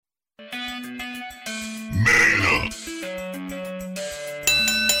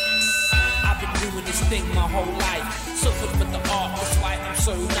I've been doing this thing my whole life. So good for the art, that's why I'm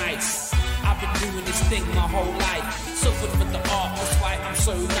so nice. I've been doing this thing my whole life. So good for the art, that's why I'm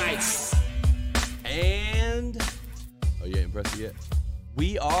so nice. And, oh, you ain't pressed it yet?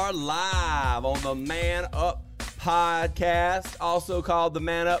 We are live on the Man Up Podcast, also called the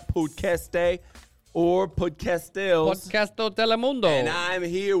Man Up Podcast or Podcastels. Podcasto Telemundo. And I'm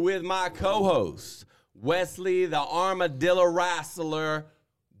here with my co-host, Wesley the Armadillo Wrestler,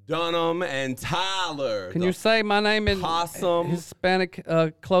 Dunham, and Tyler. Can you say my name in Possum Hispanic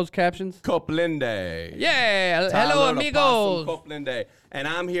closed captions? Coplinde. Yeah. Tyler Hello, the amigos. Possum Coplinde. And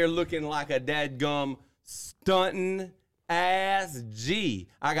I'm here looking like a dadgum stunting ass G.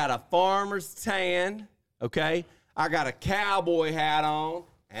 I got a farmer's tan, okay? I got a cowboy hat on,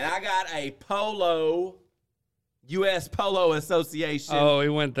 and I got a polo, U.S. Polo Association Oh, he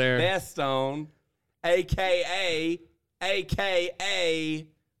went there. vest on, a.k.a.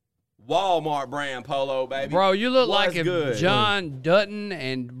 Walmart brand polo, baby. Bro, you look What's like if good? John Dutton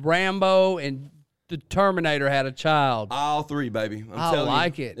and Rambo and the Terminator had a child. All three, baby. I'm I telling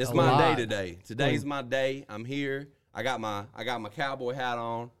like you, it it's a my lot. day today. Today's my day. I'm here. I got my cowboy hat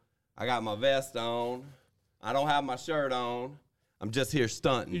on. I got my vest on. I don't have my shirt on. I'm just here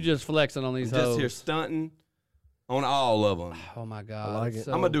stunting. You just flexing on these I'm just hoes. here stunting on all of them. Oh, my God. I like it.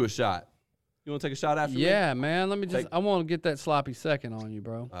 So- I'm gonna do a shot. You want to take a shot after me? Yeah, man. Let me just, Take- I want to get that sloppy second on you,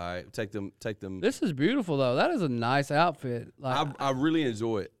 bro. All right. Take them. This is beautiful, though. That is a nice outfit. Like, I really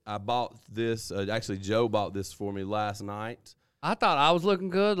enjoy it. I bought this. Actually, Joe bought this for me last night. I thought I was looking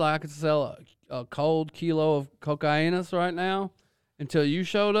good. Like I could sell a cold kilo of cocainus right now until you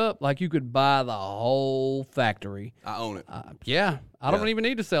showed up. Like you could buy the whole factory. I own it. Yeah, I don't Yeah. even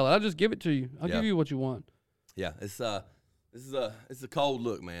need to sell it. I'll just give it to you. I'll Yeah. give you what you want. Yeah, it's a cold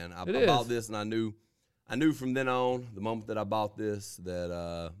look, man. I It bought is. this, and I knew from then on, the moment that I bought this,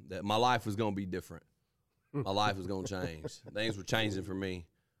 that my life was gonna be different. My life was gonna change. Things were changing for me.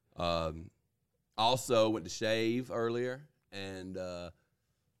 Also went to shave earlier, and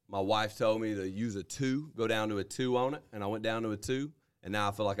my wife told me to use a 2, go down to a 2 on it, and I went down to a 2, and now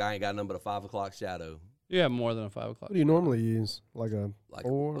I feel like I ain't got nothing but a 5 o'clock shadow. You have more than a 5 o'clock. What do you normally use? Like a Like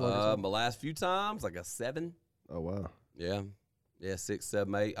 4? Like a my last few times, like a 7. oh, wow. Yeah, 6,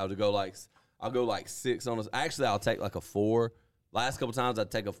 7, 8. I'll go like 6 on this. Actually, I'll take like a 4. Last couple times,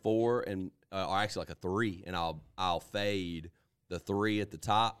 I'd take a 4 and or actually like a 3, and I'll fade the 3 at the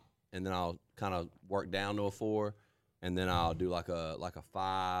top, and then I'll kind of work down to a 4, and then I'll do like a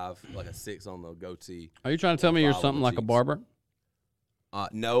 5, like a 6 on the goatee. Are you trying to tell me you're 5 on something the like a cheeks. barber?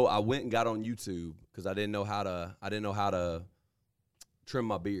 No, I went and got on YouTube because I didn't know how to trim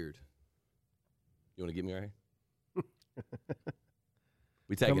my beard. You want to get me right here?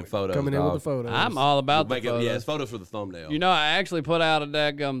 We taking photos. Coming in dog. with the photos. I'm all about We'll make the it, photos. yeah, it's photos for the thumbnail. You know, I actually put out a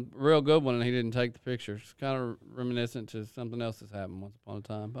daggum real good one, and he didn't take the picture. It's kind of reminiscent to something else that's happened once upon a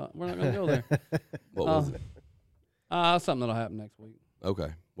time, but we're not going to go there. What was it? Something that'll happen next week.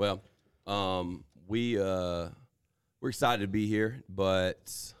 Okay. Well, we're excited to be here,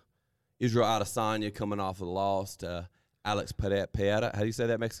 but Israel Adesanya coming off of the loss to Alex Pereira. How do you say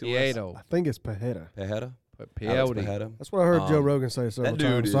that, Mexican? Piedo. I think it's Pajeda. Pereira. Peyote. Pereira. That's what I heard Joe Rogan say several That dude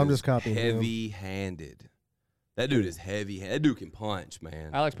times, is so I'm just copying him. heavy-handed. That dude is heavy. That dude can punch,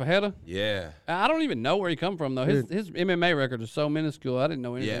 man. Alex Pajeda? Yeah. I don't even know where he come from though. His MMA record is so minuscule. I didn't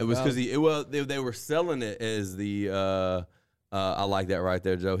know anything. Yeah, it was about because they were selling it as the I like that right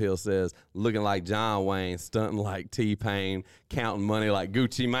there. Joe Hill says, looking like John Wayne, stunting like T-Pain, counting money like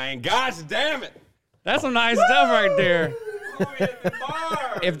Gucci Mane. Gosh damn it! That's some nice stuff right there. Homie hit them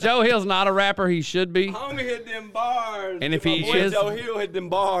bars. If Joe Hill's not a rapper, he should be. Homie hit them bars. And if my he boy is- Joe Hill hit them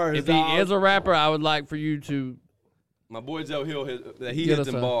bars. If he is a rapper, I would like for you to. my boy Joe Hill hit Get us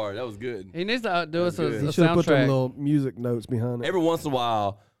them a- bars. That was good. He needs to do us a, good. a You should have put them soundtrack. little music notes behind it. Every once in a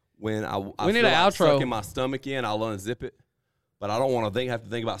while, when I We need feel an like outro. sucking my stomach in, I'll unzip it. But I don't want to have to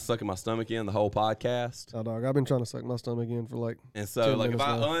think about sucking my stomach in the whole podcast. Oh, dog, I've been trying to suck my stomach in for like And so, 10 like, if minutes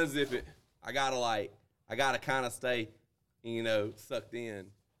I now. unzip it, I gotta kind of stay, sucked in.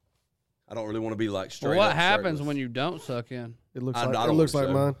 I don't really want to be like straight. Well, what up happens shirtless. when you don't suck in? It looks I like don't it looks wanna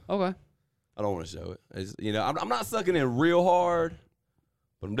like show. mine. Okay. I don't want to show it. It's, I'm not sucking in real hard,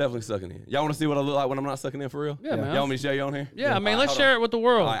 but I'm definitely sucking in. Y'all want to see what I look like when I'm not sucking in for real? Yeah, man. Y'all want me to show you on here? Yeah, I mean, All right, let's hold share on. it with the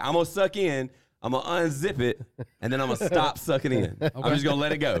world. All right, I'm gonna suck in. I'm gonna unzip it, and then I'm gonna stop sucking in. I'm just gonna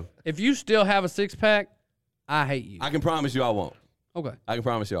let it go. If you still have a 6-pack, I hate you. I can promise you I won't. Okay. I can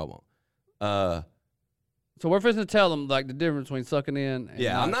promise you I won't. So we're fixing to tell them like the difference between sucking in and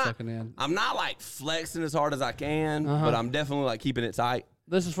Yeah, not I'm not sucking in. I'm not like flexing as hard as I can, Uh-huh. but I'm definitely like keeping it tight.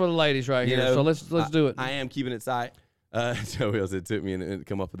 This is for the ladies right You here. know, So let's do it. I am keeping it tight. Joe Hills, it took me a minute to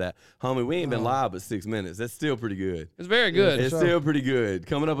come up with that. Homie, we ain't been live but 6 minutes. That's still pretty good. It's very good. It's still pretty good.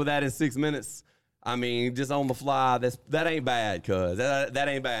 Coming up with that in 6 minutes, I mean, just on the fly, that ain't bad, cuz. That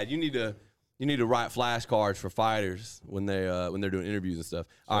ain't bad. You need to write flashcards for fighters when they're doing interviews and stuff.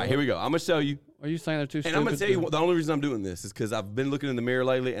 All right, here we go. I'm gonna show you. Are you saying they're too And stupid? I'm going to tell you, the only reason I'm doing this is because I've been looking in the mirror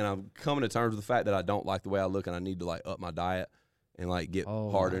lately, and I'm coming to terms with the fact that I don't like the way I look, and I need to, like, up my diet and, like, get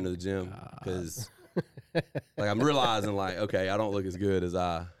harder into the gym. Because, like, I'm realizing, like, okay, I don't look as good as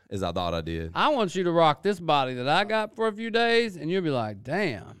I thought I did. I want you to rock this body that I got for a few days, and you'll be like,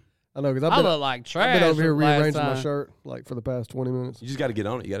 damn. I know, because I look like trash. I've been over here last rearranging my time. shirt like for the past 20 minutes. You just got to get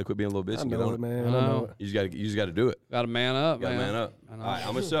on it. You got to quit being a little bitch I and get know on it, it. man. I I know know. it. You just got to do it. Got to man up, You got to man up. All right,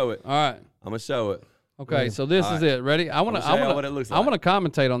 I'm going to show it. All right. I'm going to show it. Okay, so this All is right. it. Ready? I want to. I'm gonna show y'all what it looks I want like. to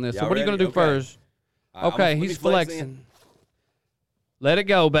commentate on this. So Y'all what are you gonna ready? do first? All right, Okay, let me he's flex in. flexing. Let it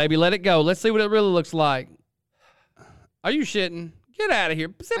go, baby. Let it go. Let's see what it really looks like. Are you shitting? Get out of here.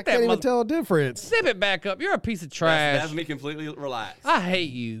 I Zip that can't even mother. tell a difference. Zip it back up. You're a piece of trash. That's me completely relaxed. I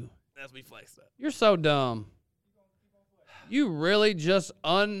hate you. That's me flexed up. You're so dumb. You really just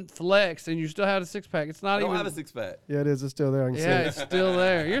unflexed and you still have a six pack. It's not I don't even. have a six-pack. Yeah, it is. It's still there. I can Yeah, see it's still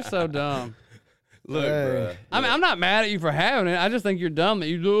there. You're so dumb. Look, Hey. bruh. I mean, I'm not mad at you for having it. I just think you're dumb that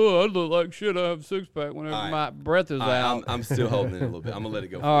you do. Oh, I look like shit. I have a six pack whenever All right. my breath is All right, out. I'm still holding it a little bit. I'm gonna let it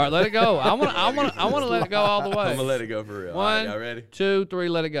go. All right, let it go. I want to let it go all the way. I'm gonna let it go for real. All right, One, y'all ready? 2, 3,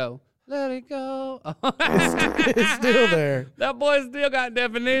 let it go. Let it go. it. It's still there. That boy still got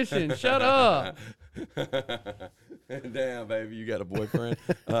definition. Shut up. Damn, baby, you got a boyfriend?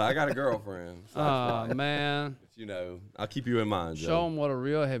 I got a girlfriend. So Oh, man. you know, I'll keep you in mind, Joe. Show him what a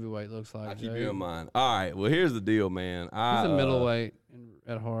real heavyweight looks like. I'll keep Jay. you in mind. All right. Well, here's the deal, man. He's a middleweight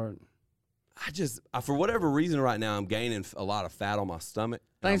at heart. For whatever reason, right now, I'm gaining a lot of fat on my stomach.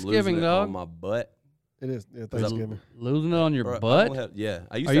 and I'm Thanksgiving, losing it dog. on my butt. It is. Yeah, Thanksgiving. Losing it on your Bro, I butt? don't have- yeah.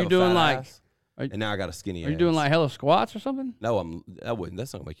 I used Are to you have a doing fat like- ass, are you- and now I got a skinny Are you ass. doing like hella squats or something? No, I wouldn't.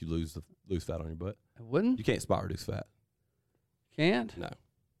 That's not gonna make you lose fat on your butt. I wouldn't. You can't spot reduce fat. Can't. No,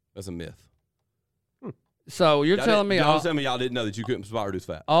 that's a myth. So you're telling me y'all tell me y'all didn't know that you couldn't spot reduce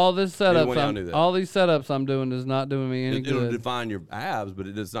fat. all this Neither one setups, of y'all knew that. all these setups I'm doing is not doing me any It'll good. define your abs, but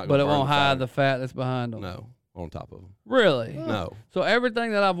it's not. But Gonna it burn won't the hide fat. the fat that's behind them. No, on top of them. Really? No, So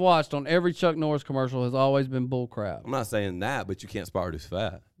everything that I've watched on every Chuck Norris commercial has always been bull crap. I'm not saying that, but you can't spot reduce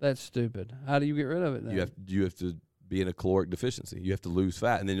fat. That's stupid. How do you get rid of it then? You have to be in a caloric deficiency. You have to lose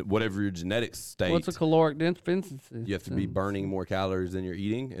fat, and then whatever your genetics state, What's a caloric deficiency? you have to be burning more calories than you're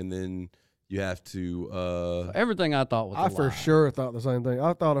eating, and then you have to. Everything I thought was I a for lie. sure thought the same thing.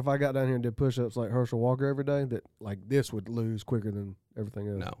 I thought if I got down here and did push-ups like Herschel Walker every day, that like this would lose quicker than everything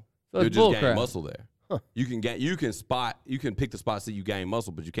else. No, So you it's just bull gain crap. muscle there. Huh. You can pick the spots that you gain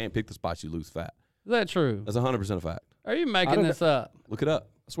muscle, but you can't pick the spots you lose fat. Is that true? That's 100% a fact. Are you I making don't this up? Look it up.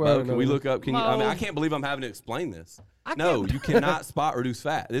 I swear I Mo, don't can know we that. look up? Can you? I mean, Mo. I can't believe I'm having to explain this. I No, can't- you cannot spot reduce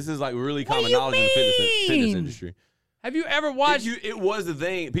fat. This is like really What do common you knowledge in the fitness mean? industry. Have you ever watched? It was the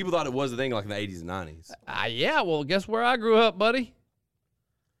thing. People thought it was the thing like in the 80s and 90s. Yeah. Well, guess where I grew up, buddy.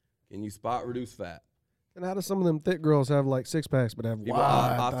 Can you spot reduce fat? And how do some of them thick girls have like six packs but have People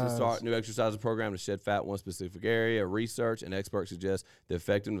wide often thighs? start new exercise program to shed fat in one specific area. Research and experts suggest the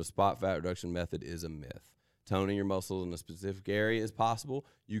effectiveness of spot fat reduction method is a myth. Toning your muscles in a specific area is possible.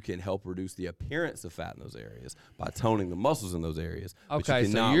 You can help reduce the appearance of fat in those areas by toning the muscles in those areas. but you Okay,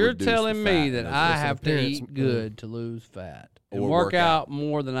 so cannot you're reduce the telling fat me in that those I areas. have to appearance, eat good to lose fat and Or work work out. out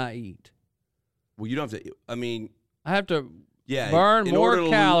more than I eat. Well, you don't have to. I mean, I have to yeah, burn in more order to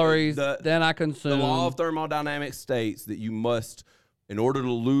lose- calories the- than I The consume. law of thermodynamics states that you must, in order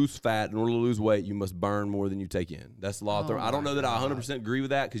to lose fat, in order to lose weight, you must burn more than you take in. That's the law of I don't know that I 100% agree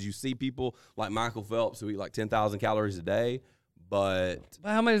with that because you see people like Michael Phelps who eat like 10,000 calories a day, but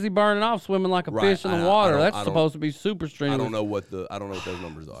But how many is he burning off swimming like a Right, fish in I- the I water? don't- That's I don't- supposed to be super strenuous. I don't know what those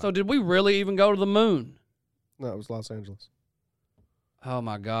numbers are. So did we really even go to the moon? No, it was Los Angeles. Oh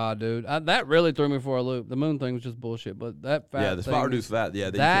my God, dude! That really threw me for a loop. The moon thing was just bullshit, but that fat yeah, the thing spot is- reduced fat. Yeah,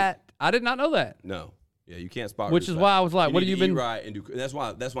 that I did not know that. no, yeah, you can't spot. Which reduce is fat. why I was like, what need have to you eat been- right and do? That's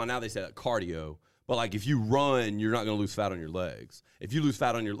why now they say that cardio. But like if you run, you're not going to lose fat on your legs. If you lose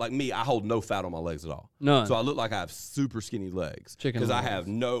fat on like me, I hold no fat on my legs at all. None. So I look like I have super skinny legs Chicken because I legs. have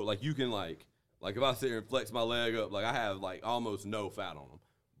no like you can like if I sit here and flex my leg up, like I have like almost no fat on them.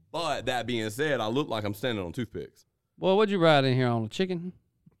 But that being said, I look like I'm standing on toothpicks. Well, what'd you ride in here on a chicken?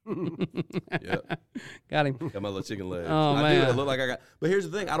 Yep. Got him. Got my little chicken legs. Oh, I man. do. It look like I got. But here's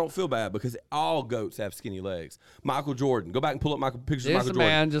the thing. I don't feel bad because all goats have skinny legs. Michael Jordan. Go back and pull up pictures of This Michael Jordan.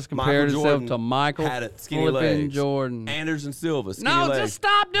 man just compared Michael himself Jordan to Michael had a skinny flipping legs. Jordan. Anderson Silva, skinny No, legs. just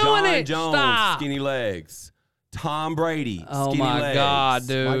stop doing John it. Jones, Stop. skinny legs. Tom Brady, Oh skinny my legs. God, Mike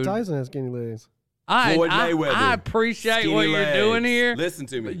dude. Tyson has skinny legs. Floyd Mayweather. I appreciate skinny what you're legs. doing here. Listen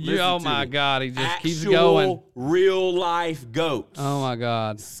to me. You- Listen oh to my me. God, he just keeps Actual going. real life goats. Oh my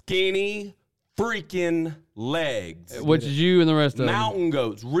God. Skinny freaking legs. Which is you and the rest of them. Mountain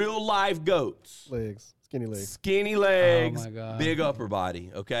goats, real life goats. Legs. Skinny legs. Skinny legs, Oh, my God. big upper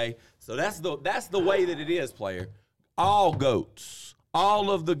body. Okay, so that's the way that it is, player. All goats,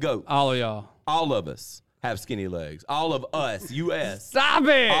 all of the goats, All of y'all. all of us have skinny legs. All of us, U.S. Stop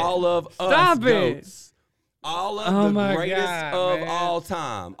it. All of us Stop it. goats. All of Oh the my greatest God, of man. all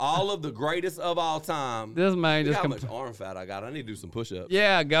time. All of the greatest of all time. This man Look just how much arm fat I got. I need to do some push-ups.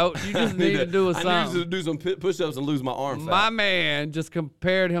 Yeah, goat. You just need to do a I need something. to do some push-ups and lose my arm fat. My man just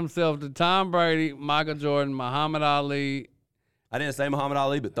compared himself to Tom Brady, Michael Jordan, Muhammad Ali. I didn't say Muhammad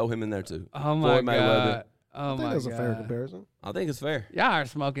Ali, but throw him in there too. Oh my Floyd Mayweather. God. Oh I think my that's a fair God. comparison. I think it's fair. Y'all are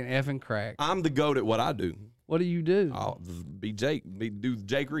smoking effing crack. I'm the GOAT at what I do. What do you do? I'll be Jake. Do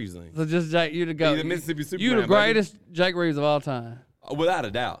Jake Reeves thing. So just Jake, you the goat. the Mississippi You Superman, the baby. greatest Jake Reeves of all time. Without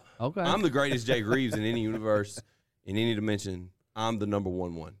a doubt. Okay. I'm the greatest Jake Reeves in any universe, in any dimension. I'm the number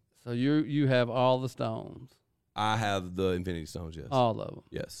one. So you have all the stones, I have the Infinity Stones, yes. all of them,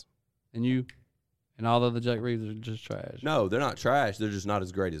 Yes. and you, and all the other Jake Reeves are just trash. No, they're not trash. They're just not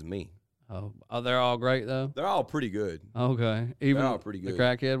as great as me. Oh, they're all great though. They're all pretty good. Okay, even They're all pretty the good.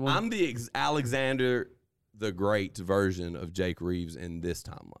 crackhead one. I'm the Alexander the Great version of Jake Reeves in this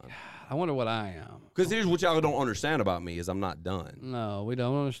timeline. I wonder what I am. Because here's what y'all don't understand about me is I'm not done. No, we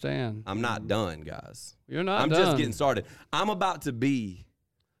don't understand. I'm not done, guys. You're not. I'm done. just getting started.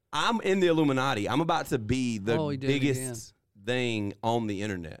 I'm in the Illuminati. I'm about to be the Oh, he did it again. biggest thing on the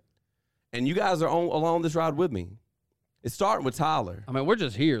internet. And you guys are along this ride with me. It's starting with Tyler. I mean, we're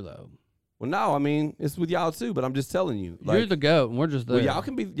just here though. Well, no, I mean, it's with y'all too, but I'm just telling you. You're the goat, and we're just there. well, y'all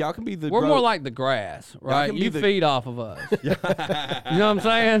can be the We're growth. more like the grass, right? can be You the- feed off of us. You know what I'm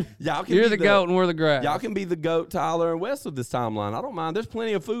saying? Y'all can You're be the goat, and we're the grass. Y'all can be the GOAT, Tyler, and West of this timeline. I don't mind. There's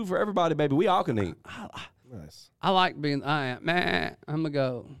plenty of food for everybody, baby. We all can eat. Nice. I like being. I am. Man, I'm the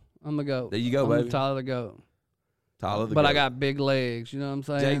goat. I'm the goat. There you go, I'm baby. the Tyler the goat. Tyler the But GOAT. I got big legs. You know what I'm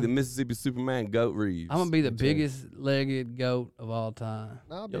saying? Jake the Mississippi Superman, GOAT Reeves. I'm gonna be the biggest legged goat of all time.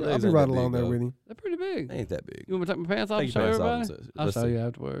 I'll Your be legs right ain't that along big, there though. with you. They're pretty big. They ain't that big. You want me to take my pants off Take and your show pants off everybody? and say- I'll let's show see. you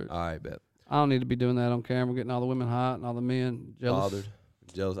afterwards. All right, bet. I don't need to be doing that on camera, getting all the women hot and all the men jealous. Bothered.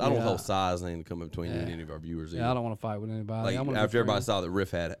 Jealous. I don't want Yeah. no size thing to come in between you and Yeah. any of our viewers. Yeah, I don't want to fight with anybody. Like, I wanna be after everybody friends. saw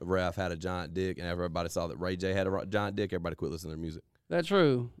that Raf had a giant dick, and everybody saw that Ray J had a giant dick, everybody quit listening to their music. That's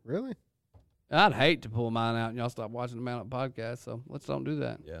true. Really? I'd hate to pull mine out and y'all stop watching the Man Up podcast. So let's don't do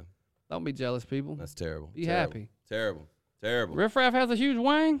that. Yeah, Don't be jealous, people. that's terrible. Be Terrible. happy. Terrible. Riff Raff has a huge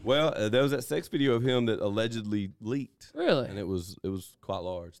wang. Well, there was that sex video of him that allegedly leaked, Really? and it was quite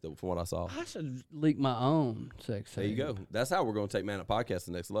large from what I saw. I should leak my own sex tape. There you go. That's how we're going to take Man Up Podcast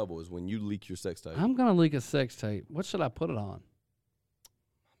to the next level is when you leak your sex tape. I'm gonna leak a sex tape. What should I put it on?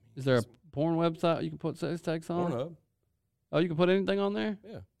 Is there a porn website you can put sex tapes on? Pornhub. Oh, you can put anything on there?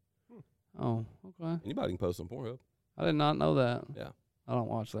 Yeah. Oh, okay. Anybody can post on Pornhub. I did not know that. Yeah. I don't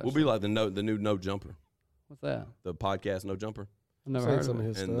watch that. We'll be like the new No Jumper, What's that? the podcast No Jumper. I've never Seen heard some of of it.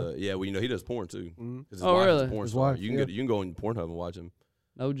 his And stuff. well, you know he does porn too. Mhm. 'Cause his Oh, wife is really? a porn His star. wife, You can yeah. you can go on Pornhub and watch him.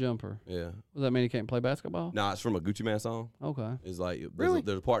 No jumper. Yeah. Does that mean he can't play basketball? Nah, it's from a Gucci Man song. Okay. It's like Really?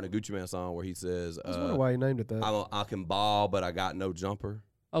 there's a part in a Gucci Man song where he says, I was wondering why he named it that. I can ball, but I got no jumper.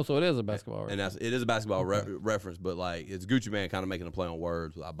 Oh, so it is a basketball. And reference. it is a basketball reference, but like it's Gucci Man kind of making a play on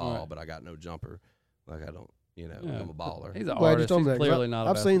words. I ball, Right. but I got no jumper. Like I don't, Yeah. I'm a baller. He's an Glad you artist. told He's me that, 'cause clearly not.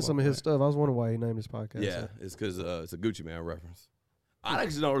 I've seen some of his stuff. stuff. I was wondering why he named his podcast. Yeah, it's because it's a Gucci Man reference. I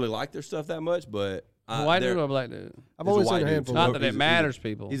actually don't really like their stuff that much, but White they're- dude or a black dude? I've He's a only white seen a dude, handful. too. Not of that he's it a- matters,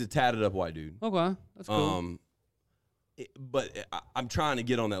 people. he's a tatted up white dude. Okay, that's cool. But I'm trying to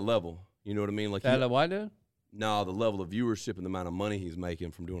get on that level. You know what I mean? Like, That a white dude? no, the level of viewership and the amount of money he's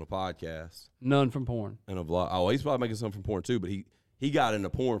making from doing a podcast None from porn. and a vlog. Oh, he's probably making some from porn too, but he got into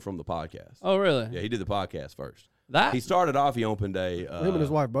porn from the podcast. Oh, really? Yeah, he did the podcast first. That He started off. He opened a. Him and his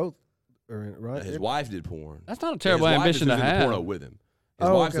wife both are in it, right? His wife did porn. that's not a And terrible his wife ambition is to who's in the porno have. with him. His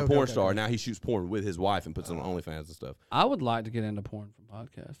Oh, wife's okay, a porn okay, star. okay. Now he shoots porn with his wife and puts it on OnlyFans and stuff. I would like to get into porn from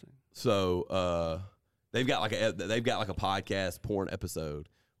podcasting. So they've got like a podcast porn episode.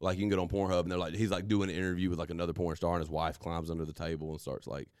 Like you can get on Pornhub and he's like doing an interview with like another porn star and his wife climbs under the table and starts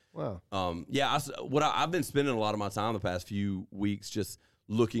like Wow. I've been spending a lot of my time the past few weeks just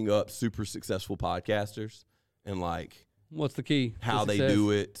looking up super successful podcasters and like What's the key? to how they success?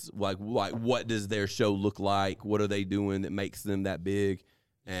 do it, like what does their show look like? What are they doing that makes them that big?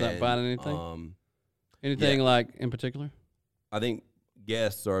 Is that finding anything? Anything yeah. like in particular? I think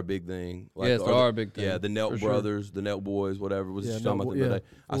guests are a big thing. Like, Guests are a big thing, Yeah, the Nelk for sure. brothers, the Nelk boys, whatever was Yeah, just talking Nelk about Bo- the other yeah. day.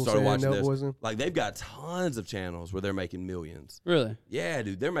 I Full started Saiyan watching Nelk this. boys in. Like they've got tons of channels where they're making millions. Really? Yeah,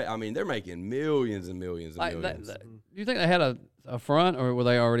 dude, they're making millions and millions and Like millions. do you think they had a front, or were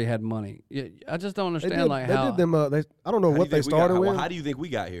they already had money? Yeah, I just don't They understand did, like they how. did them. I don't know How do what you they think we got- started well, with. how do you think we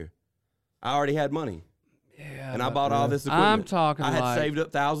got here? I already had money. Yeah, And I but bought all this equipment. I'm talking I had like saved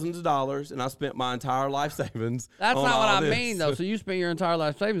up thousands of dollars, and I spent my entire life savings. that's on not what all I this. mean though. So you spent your entire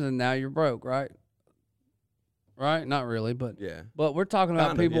life savings, and now you're broke, right? Right? Not really, but Yeah. But we're talking about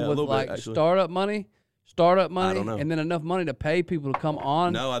Kind of, people yeah, a with little bit, like actually. startup money, don't know. and then enough money to pay people to come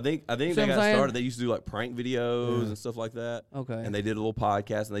on. No, I think See they what I'm got saying? started. They used to do like prank videos and stuff like that. Okay. And they did a little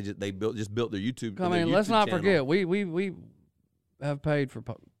podcast, and they built their YouTube. I their mean, let's YouTube not channel. forget we have paid for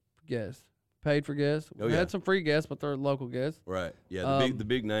guests. Paid for guests. Oh, We yeah. had some free guests, but they're local guests. Right. Yeah. The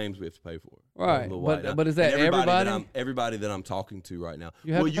big names we have to pay for. Right, Lil but- White. but is that And everybody? everybody that I'm talking to right now.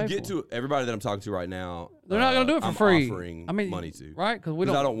 You have well, to you pay get for to everybody that I'm talking to right now. They're not going to do it for I'm free. Offering I mean, money to, right? Because we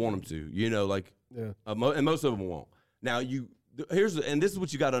because I don't. don't want them to. You know, like Yeah. and most of them won't. Now and this is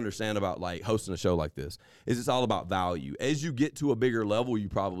what you got to understand about like hosting a show like this is it's all about value. As you get to a bigger level, you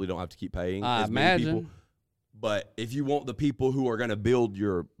probably don't have to keep paying I as many imagine. people. But if you want the people who are going to build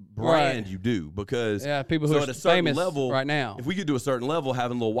your brand, Right. you do because Yeah, people who so are at a certain famous level right now. If we get to a certain level,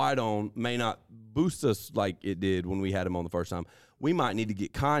 having Lil White on may not boost us like it did when we had him on the first time. We might need to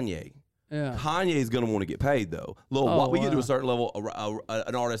get Kanye. Yeah. Kanye is going to want to get paid though. We get to a certain level,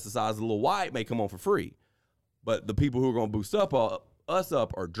 an artist the size of Lil White may come on for free, but the people who are going to boost us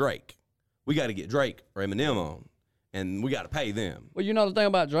up are Drake. We got to get Drake or Eminem on, and we got to pay them. Well, you know the thing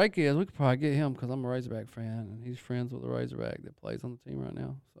about Drake is we could probably get him because I'm a Razorback fan, and he's friends with a Razorback that plays on the team right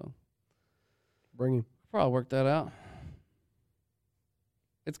now. So Bring him. probably work that out.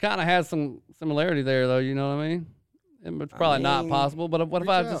 It's kind of has some similarity there, though. You know what I mean? And it's probably not mean, possible. But what if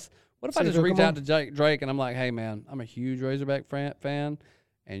reach I out. just See if he'll reach come out on. to Drake and I'm like, hey man, I'm a huge Razorback fan,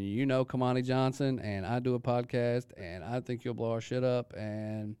 and you know Kamani Johnson, and I do a podcast, and I think you'll blow our shit up.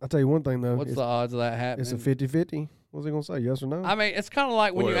 And I'll tell you one thing though. what's It's, the odds of that happening? it's a 50-50. What's he gonna say? Yes or no? I mean, it's kind of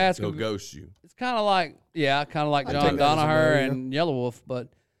like when Or you he'll- ask he'll him. ghost you. It's kind of like I'd John take that as a no, Donaher yeah. and Yellow Wolf, but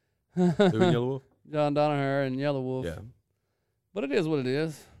Who in Yellow Wolf? John Donaher and Yellow Wolf. Yeah. But it is what it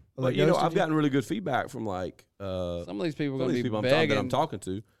is. Well, But they ghosted I've gotten really good feedback from like Some of these people are some of going these to be people begging. that I'm talking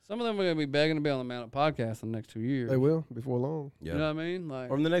to. Some of them are going to be begging to be on the Mountain Podcast in the next 2 years. They will before long. Yeah. You know what I mean? Like,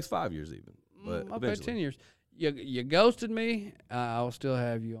 Or in the next 5 years even. But I'll bet eventually. 10 years. You ghosted me. I'll still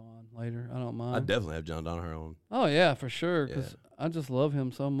have you on later. I don't mind. I definitely have John Donaher on. Oh yeah, for sure. Because Yeah. I just love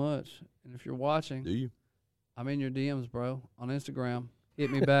him so much. And if you're watching, Do you? I'm in your DMs, bro, on Instagram.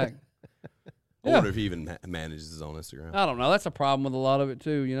 Hit me back. I Yeah. wonder if he even manages his own Instagram. I don't know. That's a problem with a lot of it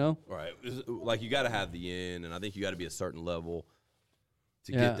too. You know. Right. Like you got to have the in, and I think you got to be a certain level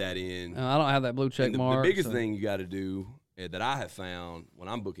to Yeah. get that in. I don't have that blue check And the mark. biggest so- thing you got to do that I have found when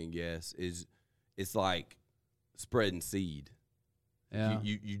I'm booking guests is it's like spreading seed. Yeah.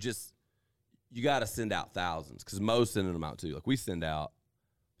 You got to send out thousands because Mo's sending them out too. Like we send out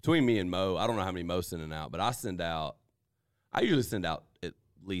between me and Mo. I don't know how many Mo's sending out, but I usually send out at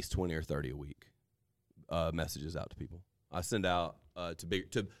least 20 or 30 a week messages out to people. I send out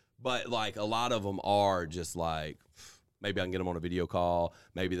but like a lot of them are just like maybe I can get them on a video call.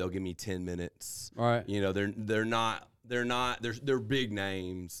 Maybe they'll give me 10 minutes. Right. You know, they're big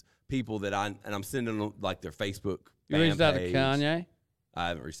names, people that I'm sending them like their Facebook. You fan reached out to page. Kanye. I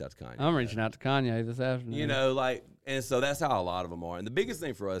haven't reached out to Kanye. I'm reaching out to Kanye this afternoon. You know, like, and so that's how a lot of them are. And the biggest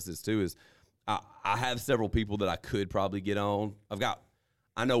thing for us is I have several people that I could probably get on.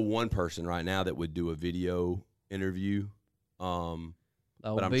 I know one person right now that would do a video interview,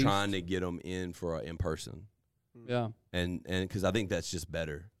 but I'm trying to get them in for in person. Yeah. And because I think that's just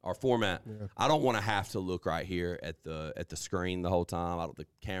better. Our format, I don't want to have to look right here at the screen the whole time. The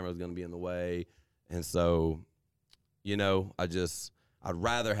camera's going to be in the way, and so, you know, I'd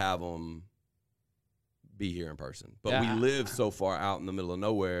rather have them be here in person. But Yeah. we live so far out in the middle of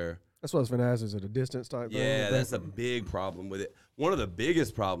nowhere. That's what I was going to ask. Is it a distance type thing? Yeah, that's a big problem with it. One of the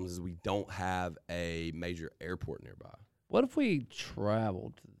biggest problems is we don't have a major airport nearby. What if we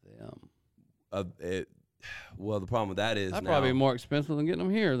traveled to them? Well, the problem with that is That'd now, probably be more expensive than getting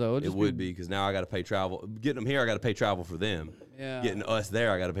them here, though. it would be because now I got to pay travel. Getting them here, I got to pay travel for them. Yeah. Getting us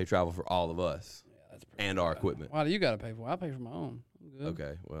there, I got to pay travel for all of us That's pretty and our equipment. Why do you got to pay for it? I pay for my own. I'm good.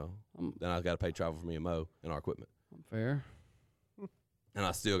 Okay, well, I'm- then I got to pay travel for me and Mo and our equipment. I'm fair. and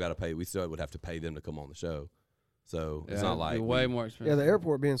I still got to pay. We still would have to pay them to come on the show. So it's Yeah, not it'd like be way we- more expensive. Yeah, the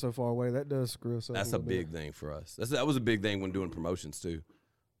airport being so far away, that does screw us up. That's a little big thing for us. That was a big thing when doing promotions too.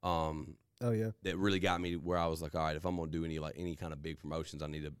 Oh yeah. That really got me where I was like, all right, if I'm gonna do any kind of big promotions, I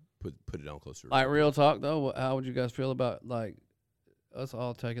need to put it on closer. to Like the- real talk though, how would you guys feel about like us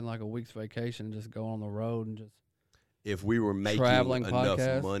all taking like a week's vacation and just going on the road and just if we were making traveling enough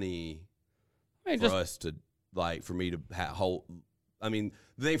podcast? money I mean for just us to like for me to hold. I mean,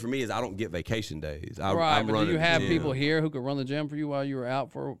 the thing for me is I don't get vacation days. right, I'm but do running you have the people gym. here who could run the gym for you while you were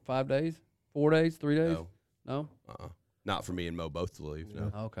out for 5 days, 4 days, 3 days? No, No? not for me and Mo both to leave.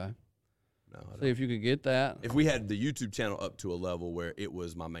 No, Okay. no. I See don't. if you could get that. If we had the YouTube channel up to a level where it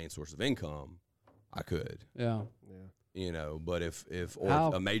was my main source of income, I could. Yeah. Yeah. You know, but if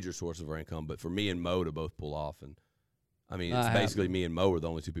How- a major source of our income, but for me and Mo to both pull off, and I mean, Not it's basically me and Mo are the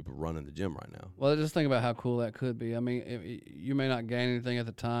only two people running the gym right now. Well, just think about how cool that could be. I mean, you may not gain anything at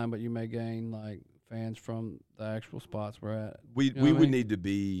the time, but you may gain like fans from the actual spots we're at. We You know we what I would mean?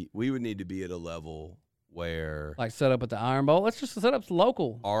 need to be at a level where Like set up at the Iron Bowl. Let's just set up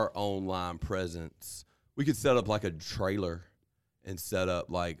local. our online presence, we could set up like a trailer and set up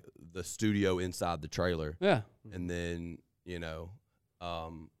like the studio inside the trailer, Yeah. and then you know,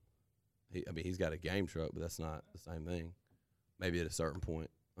 he's got a game truck, but that's not the same thing. Maybe at a certain point.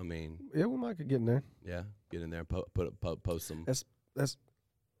 I mean, Yeah, we might could get in there. yeah, get in there and post some. That's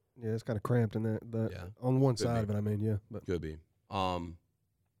yeah, it's kind of cramped in that. Yeah, On one Could side be. of it, I mean, yeah, but could be.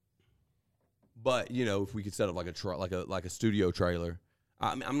 But you know, if we could set up like a studio trailer,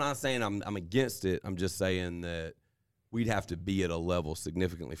 I mean, I'm not saying I'm against it. I'm just saying that we'd have to be at a level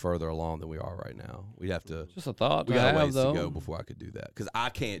significantly further along than we are right now. We'd have to. Just a thought We to got a have, ways though. to go before I could do that because I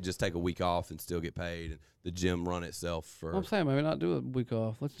can't just take a week off and still get paid and the gym run itself for. I'm saying maybe not do a week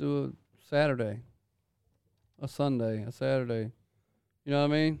off. Let's do a Saturday, a Sunday, a Saturday. You know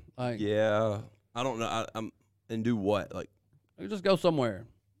what I mean? Like, Yeah, I don't know. I'm and do what? Like, just go somewhere.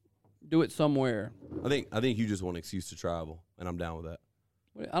 Do it somewhere. I think you just want an excuse to travel, and I'm down with that.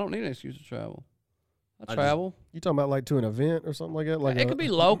 I don't need an excuse to travel. I just- travel. you talking about like to an event or something like that? Like It could be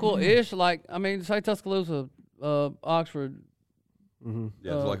local-ish. Like, I mean, say Tuscaloosa, Oxford. Mm-hmm.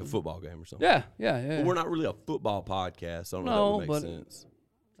 Yeah, it's like a football game or something. Yeah, yeah, yeah. But we're not really a football podcast, so I don't know No, if that would but- make sense.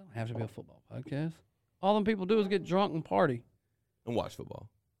 It don't have to be a football podcast. All them people do is get drunk and party. And watch football.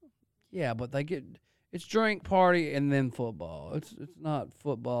 Yeah, but it's drink, party, and then football. It's not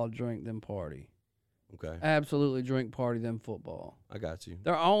football, drink, then party. Okay, Absolutely drink, party, then football. I got you.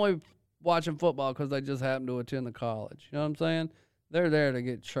 They're only watching football because they just happen to attend the college. You know what I'm saying? They're there to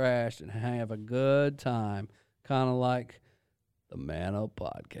get trashed and have a good time, kind of like the Man Up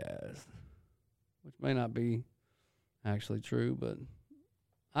podcast, which may not be actually true, but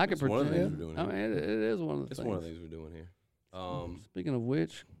I could It's one of the pretend. things we're doing I mean, it is one of the It's things. one of the things we're doing here. Speaking of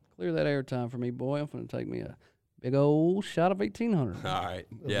which, clear that airtime for me, boy. I'm going to take me a big old shot of 1800. All right,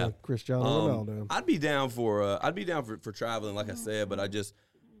 yeah. Like Cristiano Ronaldo. I'd be down for traveling, like I said, but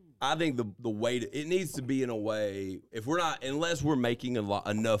I think the way it needs to be in a way if we're not unless we're making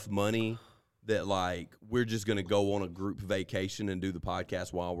enough money that like we're just gonna go on a group vacation and do the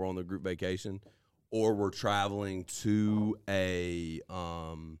podcast while we're on the group vacation, or we're traveling to a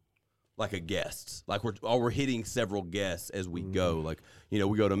like a guest, like we're hitting several guests as we go. Like, you know,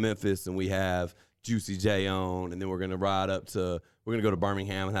 we go to Memphis and we have Juicy J on, and then we're gonna go to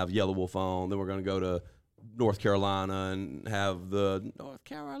Birmingham and have Yellow Wolf on. Then we're gonna go to North Carolina and have the North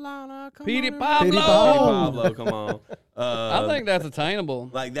Carolina. Come Petey on, Pablo. Petey Pablo, come on. I think that's attainable.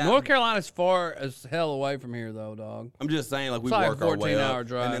 like that- North Carolina's far as hell away from here, though, dog. I'm just saying, like we It's like a work our way 14-hour up,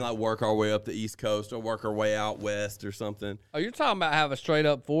 drive. and then like work our way up the East Coast, or work our way out west, or something. Oh, you're talking about have a straight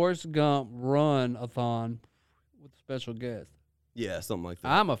up Forrest Gump run-a-thon with special guests. Yeah, something like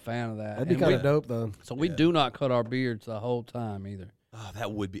that. I'm a fan of that. That'd be And kind we- of dope, though. So we do not cut our beards the whole time either. Oh,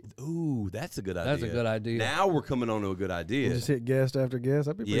 that would be. Ooh, that's a good idea. That's a good idea. Now we're coming on to a good You idea. just hit guest after guest.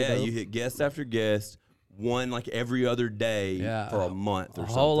 That'd be pretty Yeah, dope. you hit guest after guest, one like every other day Yeah, for a month or A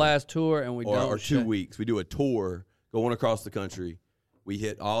something. whole last tour, and we don't or 2 shut- weeks. We do a tour going across the country. We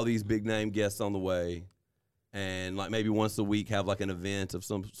hit all these big name guests on the way, and like maybe once a week have like an event of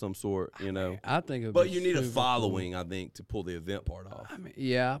some sort, you know. I think it would But be you need a super cool. following, I think, to pull the event part off. I mean,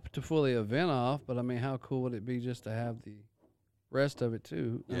 yeah, to pull the event off, but I mean, how cool would it be just to have the rest of it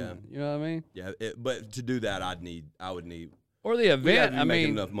too? I Yeah. mean, you know what I mean? Yeah, but to do that, I would need. Or the We gotta event. be I making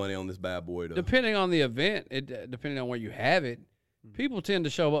mean, enough money on this bad boy to. depending on the event, depending on where you have it, Hmm. people tend to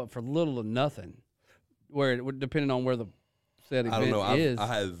show up for little to nothing. Depending on where the said event I don't know. is.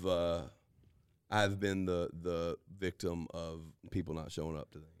 I have been the victim of people not showing up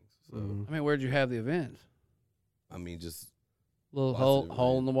to things. So I mean, where'd you have the event? I mean, just Little Lots of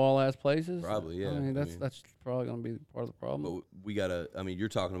hole in the wall ass places. Probably, yeah. I mean, I that's mean- probably gonna be part of the problem. But we gotta. I mean, you're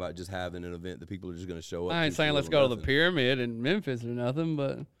talking about just having an event that people are just gonna show up. I ain't to saying for let's little go to the nothing. pyramid in Memphis or nothing,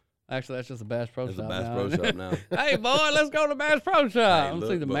 but actually that's just a Bass Pro There's a Shop Bass now. Pro Shop now. Hey boy, let's go to Bass Pro Shop. Hey, Let's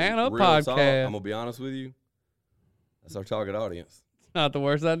look, see the but Man Up real talk, podcast. I'm gonna be honest with you. That's our target audience. Not the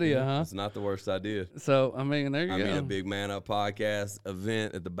worst idea, huh? It's not the worst idea. So I mean, there you I go. mean, a big Man Up podcast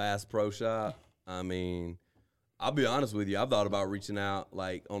event at the Bass Pro Shop. I mean, I'll be honest with you. I've thought about reaching out,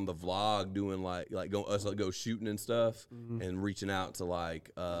 like on the vlog, doing like go shooting and stuff, and reaching out to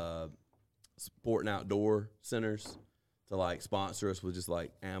like sport and outdoor centers to like sponsor us with just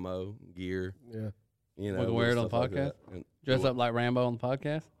like ammo, gear. Yeah. You know, We can wear it on the stuff like podcast? that. And Dress do up like Rambo on the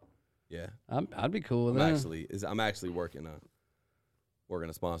podcast. Yeah, I'd be cool with I'm that. actually working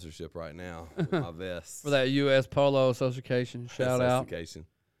a sponsorship right now with my vest For that U.S. Polo Association. Shout out. Association.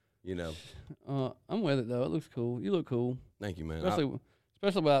 You know, I'm with it though. It looks cool. You look cool, thank you, man. especially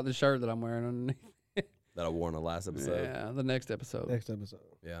without the shirt that I'm wearing underneath. That I wore in the last episode. Yeah, the next episode. Next episode.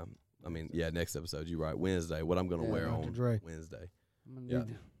 Yeah. I mean, yeah, next episode. You're right. Wednesday. What I'm going to Yeah, wear Dr. on Dre. Wednesday. I'm Yeah.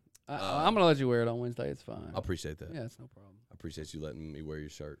 gonna, I'm gonna let you wear it on Wednesday. It's fine. I appreciate that. Yeah, it's no problem. I appreciate you letting me wear your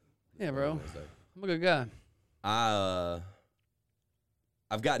shirt. Yeah, on bro. Wednesday. I'm a good guy.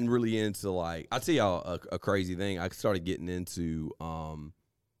 I've gotten really into like, I'll tell y'all a crazy thing. I started getting into,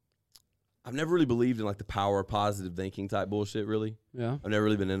 I've never really believed in like the power of positive thinking type bullshit, really. Yeah. I've never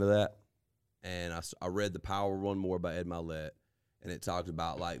really been into that. And I read The Power One More by Ed Milet, and it talked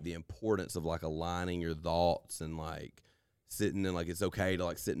about like the importance of like aligning your thoughts and like sitting and like it's okay to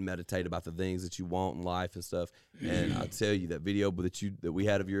like sit and meditate about the things that you want in life and stuff. And I tell you, that video that we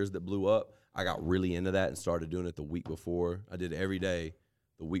had of yours that blew up, I got really into that and started doing it the week before. I did it every day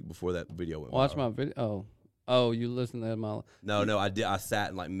the week before that video went Watch viral. my video. Oh, you listen to Ed Milet. No, I did. I sat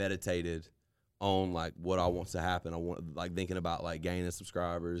and like meditated on like what I want to happen. I want like thinking about like gaining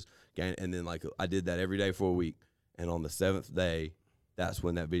subscribers, and then like I did that every day for a week. And on the 7th day, that's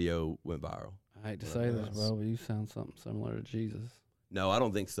when that video went viral. I hate to say this, bro, but you sound something similar to Jesus. No, I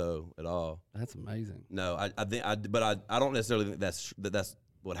don't think so at all. That's amazing. No, I think I don't necessarily think that's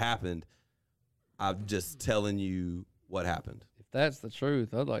what happened. I'm just telling you what happened. If that's the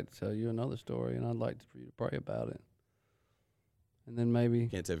truth, I'd like to tell you another story, and I'd like for you to pray about it. And then maybe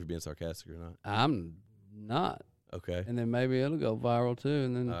Can't tell if you're being sarcastic or not. I'm not. Okay. And then maybe it'll go viral too.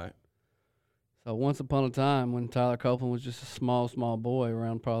 And then All right. so once upon a time, when Tyler Copeland was just a small boy,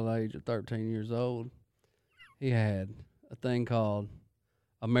 around probably the age of 13 years old, he had a thing called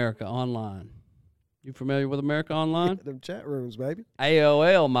America Online. You familiar with America Online? Them chat rooms, baby.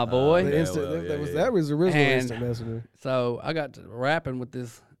 AOL, my boy. The Yeah, instant, well, that was the original And- instant messenger. So I got to rapping with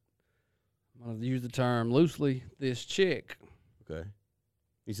this, I'm going to use the term loosely, this chick. Okay.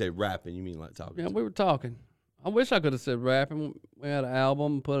 You say rapping, you mean like talking? Yeah, to- we were talking. I wish I could have said rapping. We had an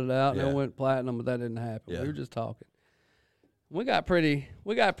album, put it out, and Yeah. it went platinum, but that didn't happen. Yeah. We were just talking. We got pretty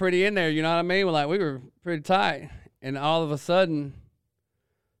in there, you know what I mean? We were pretty tight. And all of a sudden,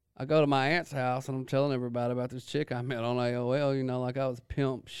 I go to my aunt's house, and I'm telling everybody about this chick I met on AOL, you know, like I was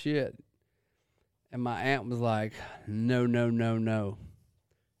pimp shit. And my aunt was like, no.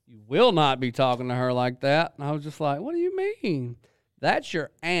 You will not be talking to her like that. And I was just like, what do you mean? That's your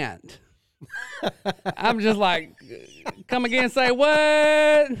aunt. I'm just like, come again, say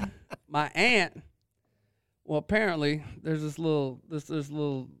what? My aunt. Well, apparently there's this little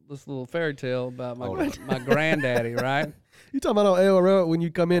fairy tale about my granddaddy, right? You talking about on AOL when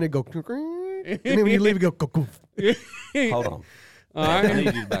you come in and go, and then when you leave, you go, Hold on. All I right, need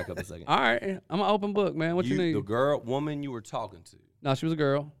you to back up a second. all right. I'm an open book, man. What you need? The woman you were talking to, No, she was a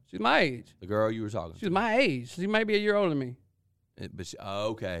girl. She's my age. the girl you were talking She's to. my age. She may be a year older than me.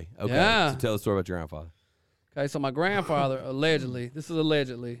 Okay. Yeah. So tell the story about your grandfather. Okay, so my grandfather allegedly, this is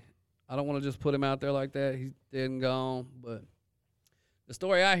allegedly, I don't want to just put him out there like that. He's dead and gone. But the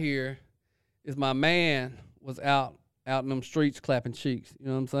story I hear is my man was out in them streets clapping cheeks. You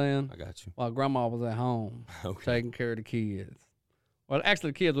know what I'm saying? I got you. While grandma was at home Okay. taking care of the kids. Well,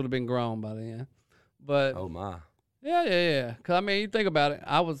 actually, the kids would have been grown by then. But Oh my. yeah. Cause I mean, you think about it.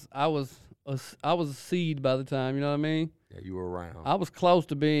 I was a seed by the time. You know what I mean? Yeah, you were around. I was close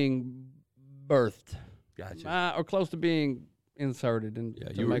to being birthed, Gotcha. or close to being inserted. Yeah,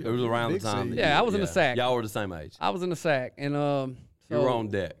 to you were. make It was around the Big time. seed. that Yeah, you- I was in the sack. Y'all were the same age. I was in the sack, and You were on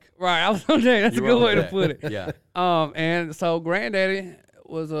deck. right. I was on deck. That's You a were good on way to deck. put it. Yeah. And so granddaddy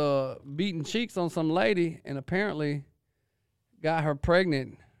was beating cheeks on some lady, and apparently got her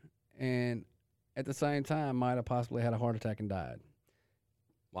pregnant, and at the same time might have possibly had a heart attack and died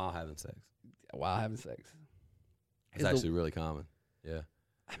While having sex. while having sex. It's actually really common. Yeah.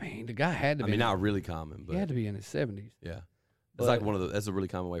 I mean, the guy had to I be. mean, not really common, but he had to be in his 70s. yeah. It's like that's a really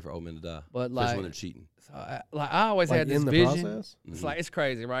common way for old men to die. But especially like when they're cheating. So I always Like had this in the vision. process? It's like it's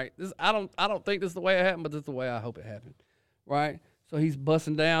crazy, right? I don't think this is the way it happened, but this is the way I hope it happened, right? So he's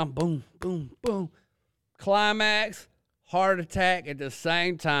busting down, boom, boom, boom, climax, heart attack at the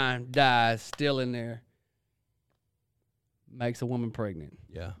same time, dies, still in there, makes a woman pregnant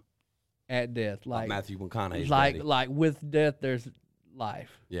Yeah. at death, like Matthew McConaughey's like daddy. like with death there's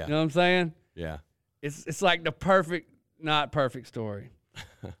life. Yeah. You know what I'm saying? Yeah. It's like the perfect, not perfect story.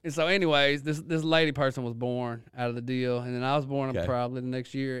 And so, anyways, this lady person was born out of the deal, and then I was born Okay. probably the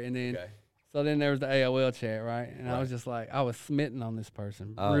next year, and then Okay. so then there was the AOL chat, right? And I Right. was just like, I was smitten on this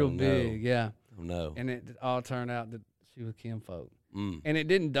person, Oh, real no. big, yeah. Oh no. And it all turned out that she was kinfolk, Mm. and it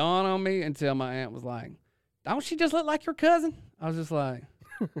didn't dawn on me until my aunt was like, "Don't she just look like your cousin?" I was just like,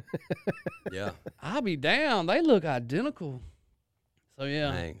 Yeah. "I'll be down. They look identical." So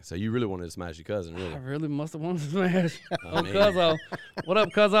yeah. Dang. So you really wanted to smash your cousin, I really? really must have wanted to smash. Oh, man. Cuzzo. What up,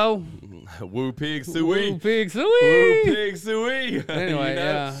 Cuzzo? Woo pig Woo, suey. pig Woo suey. pig suey. Anyway, You know?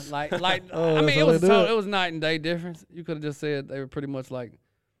 yeah, like Oh, I mean, that's it how was they do it. it was night and day difference. You could have just said they were pretty much like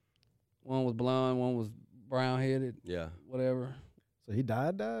one was blonde, one was brown headed, Yeah. whatever. So he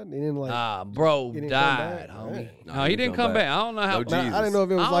died. He didn't like. Nah, bro, he didn't come died, back? homie. Dang. No, he didn't come back. I don't know how. No Nah, Jesus. I didn't know if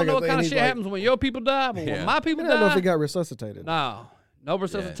it was I don't like know a what thing. kind of He's shit like, happens when your people die, but Yeah. when my people I don't know if he die, got resuscitated. no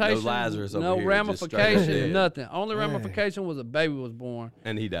resuscitation, Lazarus over no here, just straight ramification, dead. nothing. Only Dang. ramification was a baby was born.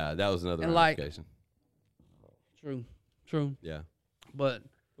 And he died. That was another And, like- ramification. True. Yeah. But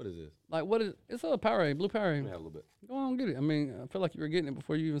What is this? like, what is it's a Powerade, blue Let me Powerade. have a little bit. Go on, get it. I mean, I feel like you were getting it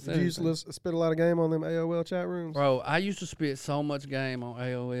before you even said Did you it. used to spit a lot of game on them AOL chat rooms? Bro, I used to spit so much game on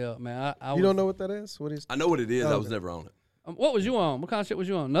AOL, man. I You was, don't know what that is? What is? I know what it is. I was Okay. never on it. What was you on? What kind of shit was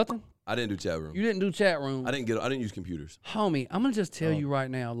you on? Nothing? I didn't do chat room. You didn't do chat room. I didn't use computers. Homie, I'm going to just tell Oh. you right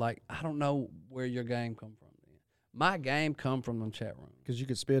now, like, I don't know where your game come from. Man. My game come from them chat rooms. Because you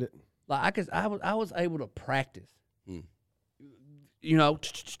could spit it. Like, I was able to practice. Hmm. You know,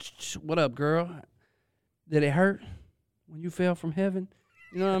 what up, girl? Did it hurt when you fell from heaven?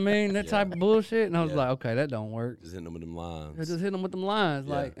 You know what I mean? That Yeah. type of bullshit. And I was Yeah. like, okay, that don't work. Just hitting them with them lines. I just hit them with them lines.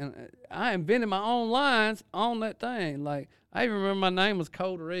 Yeah. Like, and I invented my own lines on that thing. Like, I even remember my name was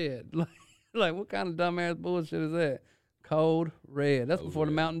Code Red. Like, what kind of dumbass bullshit is that? Code Red. That's Code before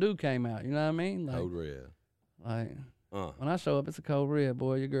the Red. Mountain Dew came out. You know what I mean? Like, Code red. like Uh. when I show up, it's a Code Red,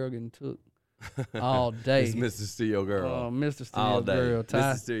 boy. Your girl getting took all day. It's Mr. Stereo Girl. Oh, Mr. All Steel day. Girl. Ty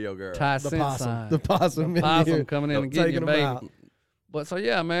Mr. Stereo Girl. Ty The Sense possum. sign. The possum. in Possum here. coming in and getting Taking your them baby. out. But so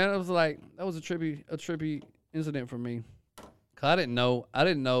yeah, man, it was like that was a trippy incident for me. 'Cause I didn't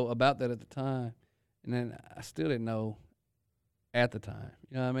know about that at the time, and then I still didn't know at the time.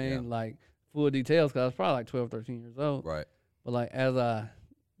 You know what I mean? Yeah. Like full details, 'cause I was probably like 12, 13 years old. Right. But like as I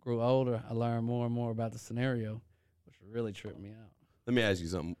grew older, I learned more and more about the scenario, which really tripped me out. Let me ask you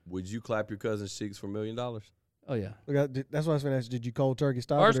something. Would you clap your cousin's cheeks for $1 million? Oh yeah, Look, that's what I was going to ask. Did you cold turkey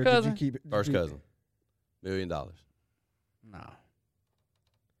stop First it, or cousin? did you keep it? First cousin. $1 million. no,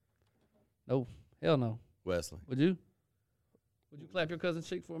 no, hell no. Wesley. Would you? Would you clap your cousin's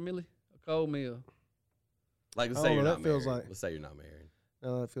cheek for a milli? A cold meal? Like, let's Oh, say you're well, not that feels married. like- Let's say you're not married.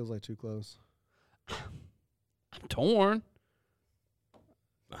 No, that feels like too close. I'm torn.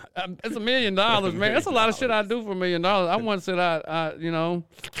 It's $1 million, man. That's a lot of shit I do for $1 million. I once said I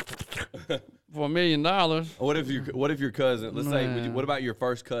for $1 million, What if your cousin? Let's say. Man. What about your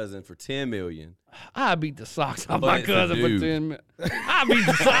first cousin for $10 million? I beat the socks off But my it's a cousin for dude. 10 million. I beat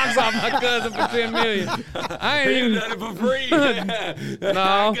the socks off my cousin for 10 million. I ain't He even. done it for free.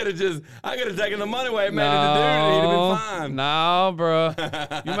 No. I could have taken the money away and made it a dude. He'd have been fine. No, bro.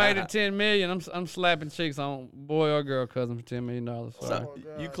 You made it 10 million. I'm slapping cheeks on boy or girl cousin for $10 million. Sorry. So,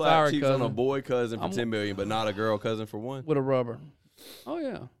 you clap Sorry, cheeks on a cousin. boy cousin for I'm- $10 million, but not a girl cousin for one. With a rubber. Oh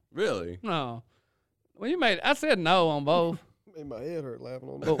yeah. Really? No. When you made, I said no on both. Made my head hurt laughing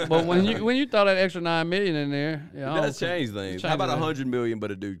on that. But when you throw that extra $9 million in there, yeah, It does change things. How about changes things. $100 million,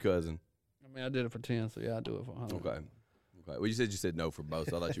 but a dude cousin? I mean, I did it for 10, so yeah, I do it for 100. Okay. Well, you said no for both.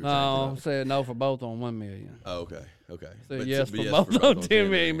 So I thought you were No, I changing it up. said no for both on 1 million. Oh, okay. Okay. Said yes for both on 10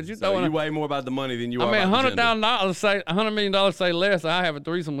 million, but you so throwing you way more about the money than you I are mean, about the gender. $100,000 say $100 million say less. I have a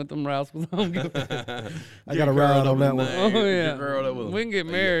threesome with them rascals. I don't give a I got a ride on that one. Oh yeah, We we can get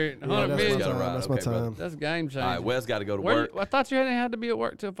married. Yeah, 100 that's million. my Gotta time. ride. That's my Okay, brother. time. That's game changer. All right, Wes got to go to Where work. I thought you hadn't had to be at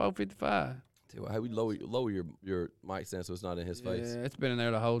work till 4:55. How we lower your mic stand so it's not in his face. Yeah, it's been in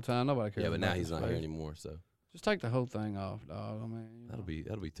there the whole time. Nobody cares. Yeah, but about now he's his not face. here anymore, so Just take the whole thing off, dog. I mean, you know.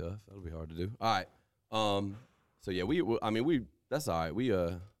 that'll be tough. That'll be hard to do. All right. So yeah, we that's all right. We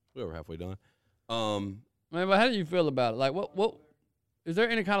were halfway done. Man, but how do you feel about it? Like, what Is there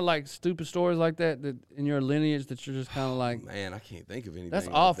any kind of like stupid stories like that in your lineage that you're just kind of like, man, I can't think of anything. that's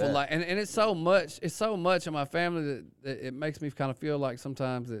like awful. that. Like, and it's so much in my family that it makes me kind of feel like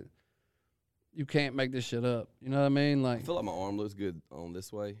sometimes that you can't make this shit up. You know what I mean? I Like, feel like my arm looks good on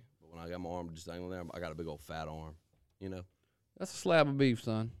this way, but when I got my arm just dangling there, I got a big old fat arm. You know, that's a slab of beef,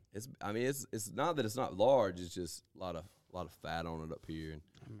 son. it's not that it's not large. It's just a lot of fat on it up here. And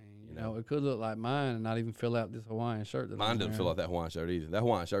I mean, you know, it could look like mine and not even fill out this Hawaiian shirt. That mine I'm doesn't wearing. feel like that Hawaiian shirt either. That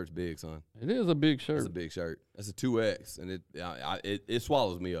Hawaiian shirt's big, son. It is a big shirt. It's a big shirt. That's a 2X, and it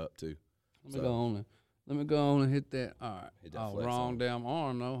swallows me up too. Let me go on and hit that. All right. Hit that Oh, flex wrong on. damn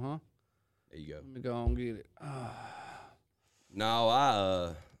arm though, huh? There you go. Let me go on and get it. No,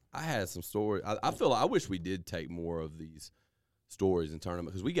 I had some stories. I feel like I wish we did take more of these stories and turn them,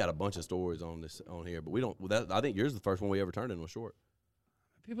 because we got a bunch of stories on here, but we don't. I think yours is the first one we ever turned into a short.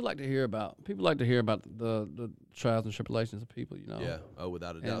 People like to hear about the trials and tribulations of people, you know. Yeah. Oh,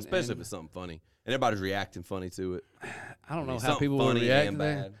 without a doubt. And- Especially if and- it's something funny and everybody's reacting funny to it. I don't know mean, how something people would funny react and to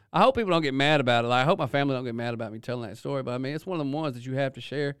that. bad. I hope people don't get mad about it. Like, I hope my family don't get mad about me telling that story. But I mean, it's one of them ones that you have to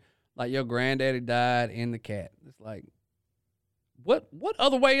share. Like, your granddaddy died in the cat. It's like, what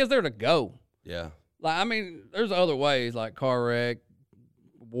other way is there to go? Yeah. Like, I mean, there's other ways, like car wreck,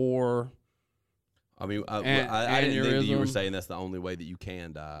 war. I mean, I didn't think that you were Aneurysm. saying that's the only way that you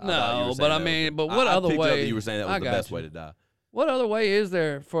can die. No, but I mean, but what I other picked up that way? you were saying that was I the got best you. way to die. What other way is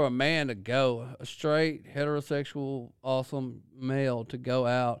there for a man to go, a straight, heterosexual, awesome male to go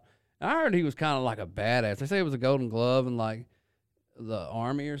out? I heard he was kind of like a badass. They say he was a Golden Glove in like the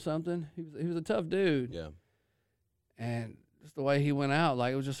Army or something. He was a tough dude. Yeah. And just the way he went out,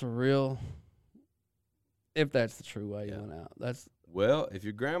 like it was just a real, if that's the true way Yeah. he went out. That's, Well, if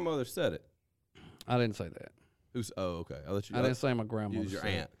your grandmother said it, I didn't say that. who's? Oh, okay. I'll let you. I didn't say my It grandma. was your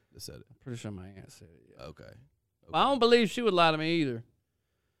aunt that said it. I'm pretty sure my aunt said it. Yeah. Okay. But I don't believe she would lie to me either.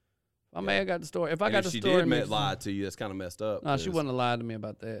 I may have got the story. If I And got if the she story, did mixed lie to you, that's kind of messed up. No, she 'cause- wouldn't have lied to me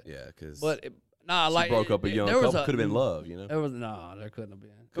about that. Yeah, because But nah, she like broke up a young there was couple. Could have been love, you know. There was there couldn't have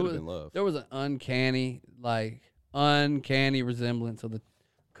been. Could have been love. There was an uncanny resemblance of the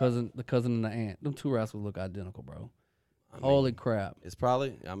cousin and the aunt. Them two rascals look identical, bro. I mean, Holy crap! It's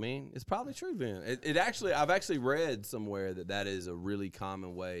probably. I mean, it's probably true. Then it actually. I've actually read somewhere that is a really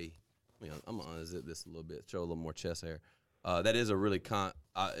common way. I'm gonna unzip this a little bit, show a little more chest hair. That is a really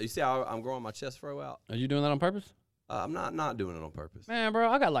you see how I'm growing my chest fro out? Are you doing that on purpose? I'm not doing it on purpose. Man, bro,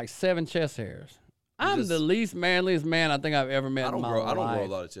 I got like 7 chest hairs. I'm the least manliest man I think I've ever met I don't in my grow. life. I don't grow a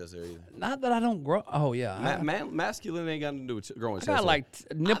lot of chest hair either. Not that I don't grow. Oh yeah, Masculine ain't got nothing to do with growing I chest got hair.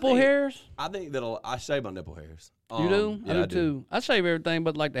 like nipple think- hairs. I think that I shave my nipple hairs. You do? Yeah, I do too. I shave everything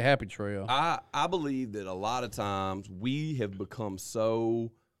but like the happy trail. I believe that a lot of times we have become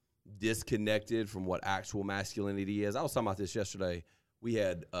so disconnected from what actual masculinity is. I was talking about this yesterday. We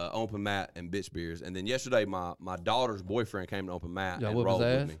had open mat and bitch beers, and then yesterday my daughter's boyfriend came to open mat Y'all and whoop his rolled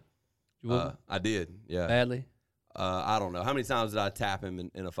with ass? me. You whoop I did, yeah. badly. I don't know how many times did I tap him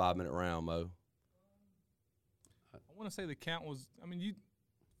in a 5-minute round, Mo. I want to say the count was. I mean, you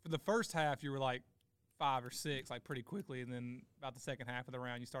for the first half you were like 5 or 6, like pretty quickly, and then about the second half of the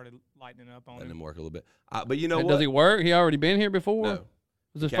round you started lightening up on Letting him. him work a little bit. But you know Hey, what? Does he work? He already been here before? No.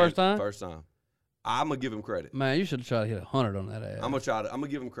 Was this Came first time? First time. I'm gonna give him credit. Man, you should have tried to hit 100 on that ass. I'm gonna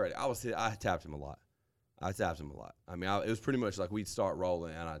give him credit. I tapped him a lot. I mean, it was pretty much like we'd start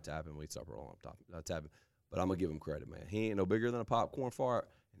rolling and I'd tap him. We'd start rolling up top. I'd tap him. But I'm gonna give him credit, man. He ain't no bigger than a popcorn fart.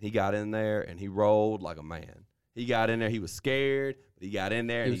 And he got in there and he rolled like a man. He got in there. He was scared, but he got in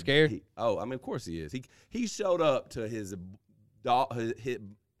there. He and was scared? I mean, of course he is. He showed up to his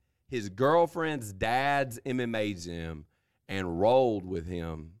girlfriend's dad's MMA gym and rolled with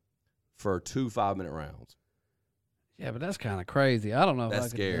him for 2 5-minute rounds. Yeah, but that's kind of crazy. I don't know if That's I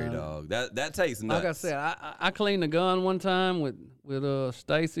could scary, do it. dog. That takes nuts. Like I said, I cleaned the gun one time with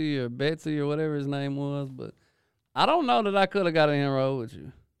Stacy or Betsy or whatever his name was, but I don't know that I could have got in a row with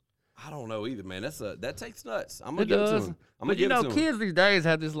you. I don't know either, man. That takes nuts. I'm It gonna give it does. to him. I'm But gonna give it to him. kids these days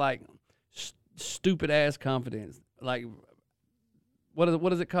have this like stupid ass confidence. Like, what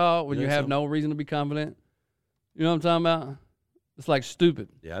is it called when You you think have so? no reason to be confident? You know what I'm talking about? It's like stupid.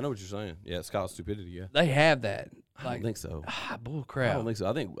 Yeah, I know what you're saying. Yeah, it's called stupidity. Yeah, They have that. I Like, don't think so. bull I crap. don't think so.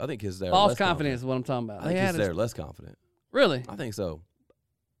 I think kids there. are False less confidence is what I'm talking about. I think They kids had there this, are less confident. really, I think so.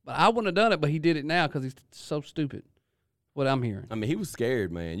 but I wouldn't have done it. But he did it now because he's so stupid. What I'm hearing. I mean, he was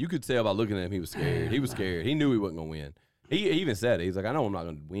scared, man. You could tell by looking at him. He was scared. He was scared. He knew he wasn't gonna win. He even said it. He's like, I know I'm not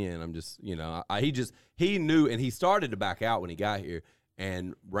gonna win. I'm just, he knew, and he started to back out when he got here.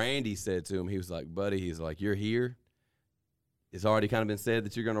 And Randy said to him, he was like, buddy, he's like, you're here. It's already kind of been said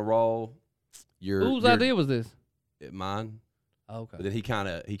that you're gonna roll. Whose idea was this? Mine. Okay. But then he kind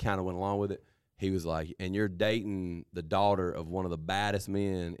of went along with it. He was like, and you're dating the daughter of one of the baddest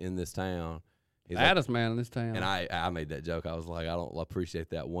men in this town. He's like, Baddest man in this town. and I made that joke. I was like, I don't appreciate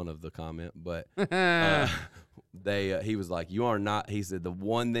that one of the comment, but he was like, you are not. He said the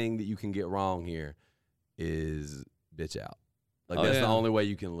one thing that you can get wrong here is bitch out. Like that's the only way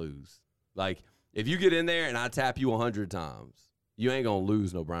you can lose. Like if you get in there and I tap you 100 times, you ain't gonna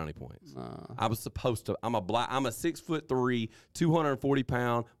lose no brownie points. I was supposed to. I'm a 6'3",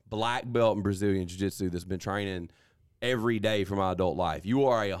 240-pound black belt in Brazilian Jiu-Jitsu that's been training every day for my adult life. You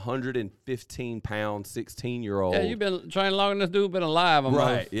are a 115-pound 16-year-old. Yeah, you've been training longer than this dude been alive. Almost.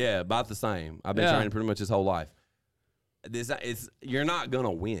 Right? Yeah, about the same. I've been training pretty much his whole life. You're not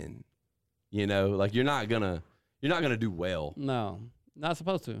gonna win. You know, like you're not gonna do well. No, not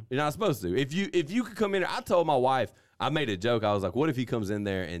supposed to. You're not supposed to. If you could come in there, I told my wife. I made a joke. I was like, what if he comes in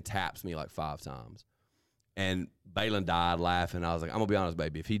there and taps me like 5 times? And Balin died laughing. I was like, I'm going to be honest,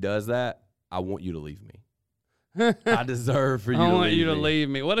 baby. If he does that, I want you to leave me. I deserve for you to leave me. I want you to leave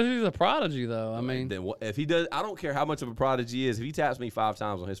me. What if he's a prodigy, though? I mean. Then if he does, I don't care how much of a prodigy he is. If he taps me 5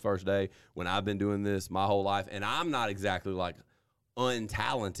 times on his first day when I've been doing this my whole life, and I'm not exactly like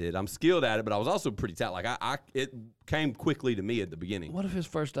untalented. I'm skilled at it, but I was also pretty talented. Like it came quickly to me at the beginning. What if his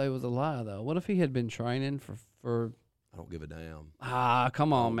first day was a lie, though? What if he had been training for I don't give a damn.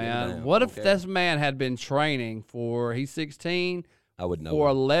 Come on, man. What if this man had been training he's 16? I would know. For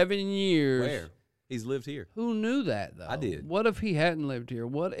 11 years. Where? He's lived here. Who knew that, though? I did. What if he hadn't lived here?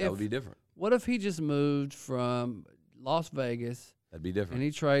 That would be different. What if he just moved from Las Vegas? That'd be different. And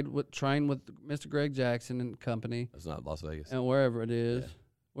he trained with Mr. Greg Jackson and company. That's not Las Vegas. And wherever it is. Yeah.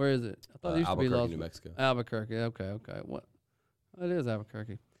 Where is it? I thought it used to be Albuquerque, New Mexico. Albuquerque. Okay. What? It is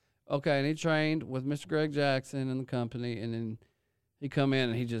Albuquerque. Okay, and he trained with Mr. Greg Jackson and the company, and then he come in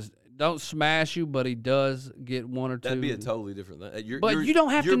and he just don't smash you, but he does get 1 or 2. That'd be a totally different thing. You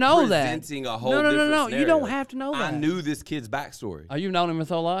don't have to know that. You're presenting a whole no. different You don't have to know that. I knew this kid's backstory. Oh, you've known him his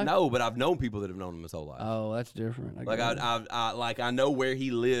whole life? No, but I've known people that have known him his whole life. Oh, that's different. I know where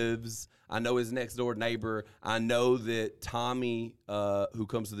he lives. I know his next door neighbor. I know that Tommy, who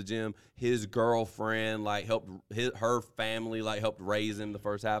comes to the gym, his girlfriend helped her family helped raise him the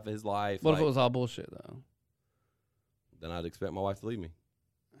first half of his life. What if it was all bullshit though? Then I'd expect my wife to leave me.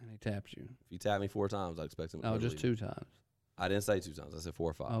 And he taps you. If he tapped me 4 times, I'd expect him to leave just me. 2 times. I didn't say 2 times. I said 4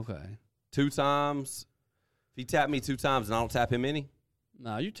 or 5. Okay. 2 times. If he tapped me 2 times and I don't tap him any.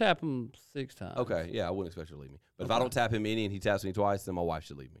 No, you tap him 6 times. Okay, yeah, I wouldn't expect her to leave me. But if I don't tap him any and he taps me twice, then my wife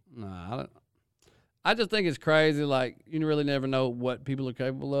should leave me. Nah, I just think it's crazy. Like, you really never know what people are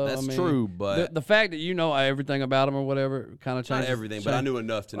capable of. That's true, but the fact that you know everything about them or whatever kind of changes. not everything, but I knew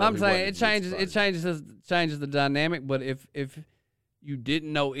enough to know. I'm saying it changes the dynamic. But if you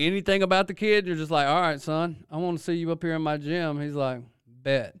didn't know anything about the kid, you're just like, all right, son, I want to see you up here in my gym. He's like,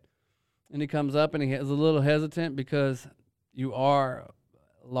 bet. And he comes up and he is a little hesitant because you are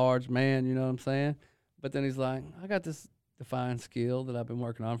a large man, you know what I'm saying? But then he's like, I got this defined skill that I've been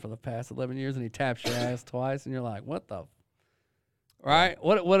working on for the past 11 years, and he taps your ass twice, and you're like, what the? Right?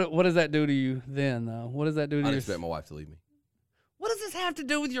 What does that do to you then, though? What does that do to you? I expect my wife to leave me. What does this have to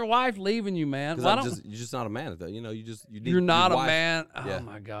do with your wife leaving you, man? Because you're just not a man at that. You know, you're not a man. Yeah. Oh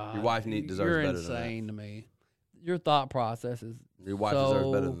my God. Your wife deserves better than that. You're insane to me. Your thought process is. Your wife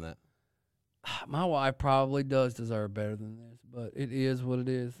deserves better than that. My wife probably does deserve better than this, but it is what it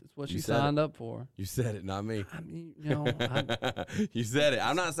is. It's what she signed up for. You said it, not me. I mean, you said it.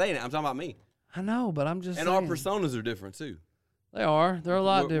 I'm not saying it. I'm talking about me. I know, but I'm just saying. our personas are different too. They are. They're a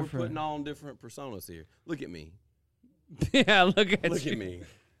lot different. We're putting on different personas here. Look at me. Yeah, look at me.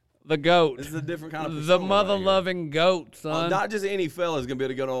 The goat. This is a different kind of persona. The mother-loving goat, son. Not just any fella's going to be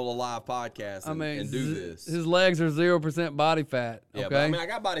able to go on a live podcast and do this. His legs are 0% body fat, okay? Yeah, but I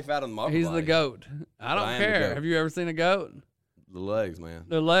got body fat on my upper He's body. the goat. I don't care. Have you ever seen a goat? The legs, man.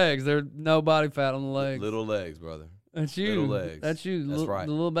 Their legs. There's no body fat on the legs. Little legs, brother. That's you. Little legs. That's you. That's right.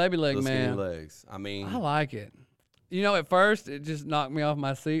 The little baby leg little man. Skinny legs. I mean. I like it. You know, at first, it just knocked me off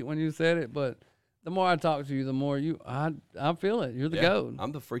my seat when you said it, but the more I talk to you, the more I feel it. You're the goat.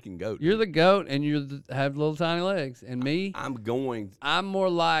 I'm the freaking goat. You're the goat, and have little tiny legs. And me, I'm more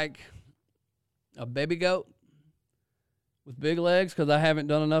like a baby goat with big legs because I haven't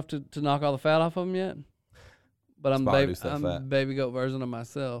done enough to knock all the fat off of them yet. But I'm the baby goat version of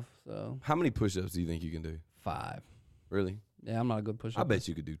myself. So how many push-ups do you think you can do? 5. Really? Yeah, I'm not a good push-upper. I bet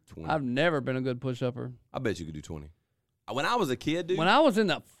you could do 20. I've never been a good push-upper. I bet you could do 20. When I was a kid, dude. When I was in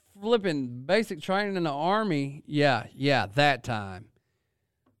the flipping basic training in the Army, yeah, that time,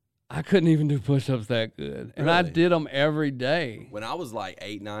 I couldn't even do push-ups that good. And I did them every day. When I was like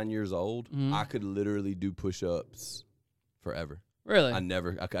 8, 9 years old, I could literally do push-ups forever. Really? I didn't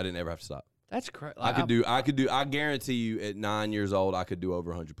ever have to stop. That's crazy. I guarantee you at 9 years old, I could do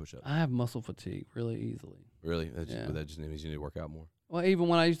over 100 push-ups. I have muscle fatigue really easily. Really? That Yeah. just means you need to work out more. Well, even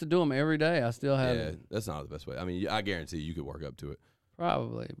when I used to do them every day, I still have Yeah, that's not the best way. I mean, I guarantee you could work up to it.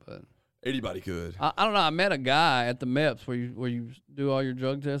 probably, but Anybody could. I don't know. I met a guy at the MEPS where you do all your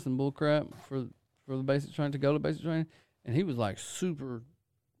drug tests and bull crap for the basic training to go to basic training, and he was like super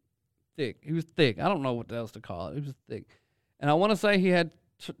thick. He was thick. I don't know what else to call it. He was thick, and I want to say he had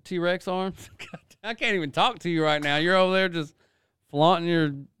T-Rex arms. I can't even talk to you right now. You're over there just flaunting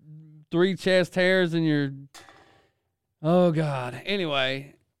your 3 chest hairs and your oh god.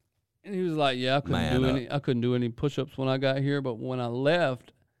 Anyway, and he was like, "Yeah, I couldn't do any push-ups when I got here, but when I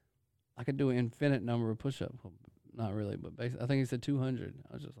left, I could do an infinite number of push-ups. Well, not really, but basically, I think he said 200.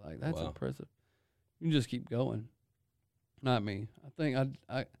 I was just like, that's Wow. impressive. You can just keep going. Not me. I think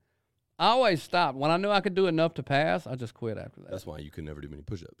I always stopped. When I knew I could do enough to pass, I just quit after that. That's why you could never do many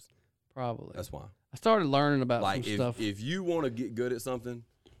push-ups. Probably. That's why. I started learning about Like some stuff. if you want to get good at something,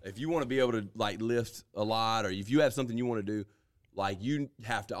 if you want to be able to like lift a lot, or if you have something you want to do, like you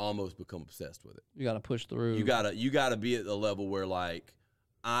have to almost become obsessed with it. You got to push through. You gotta be at the level where like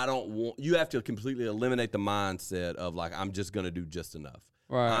you have to completely eliminate the mindset of like I'm just gonna do just enough.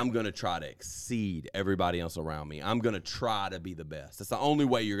 Right. I'm gonna try to exceed everybody else around me. I'm gonna try to be the best. That's the only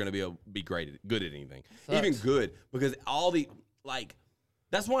way you're gonna be able to be good at anything. Sucks. Even good, because all the like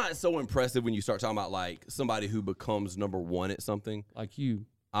that's why it's so impressive when you start talking about like somebody who becomes number one at something. like you.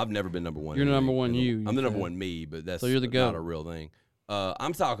 I've never been number one. You're in number anything. one you I'm the number said. one me, but that's So you're the not GOAT. a real thing.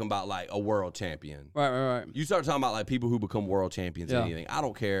 I'm talking about like a world champion. Right. You start talking about like people who become world champions Yeah. in anything. I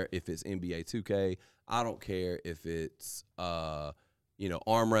don't care if it's NBA 2K. I don't care if it's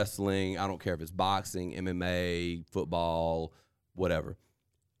arm wrestling. I don't care if it's boxing, MMA, football, whatever.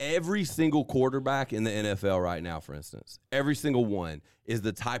 Every single quarterback in the NFL right now, for instance, every single one is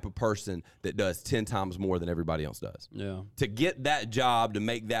the type of person that does 10 times more than everybody else does. Yeah. To get that job, to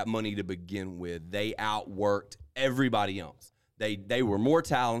make that money to begin with, they outworked everybody else. They were more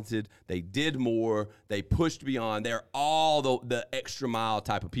talented. They did more. They pushed beyond. They're all the extra mile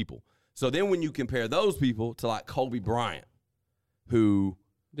type of people. So then when you compare those people to like Kobe Bryant, who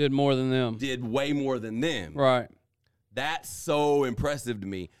Did more than them. did way more than them, Right. that's so impressive to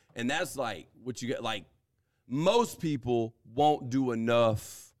me. And that's like what you get. Like most people won't do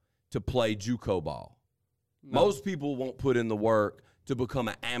enough to play JUCO ball. No. Most people won't put in the work to become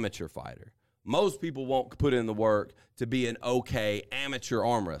an amateur fighter. Most people won't put in the work to be an okay amateur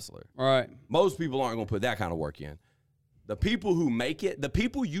arm wrestler. Right. Most people aren't going to put that kind of work in. The people who make it, the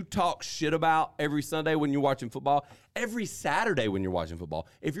people you talk shit about every Sunday when you're watching football, every Saturday when you're watching football,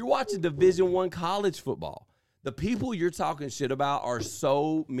 if you're watching Division I college football, the people you're talking shit about are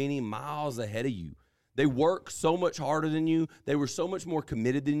so many miles ahead of you. They work so much harder than you. They were so much more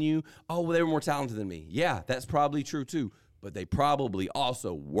committed than you. Oh, well, they were more talented than me. Yeah, that's probably true too. But they probably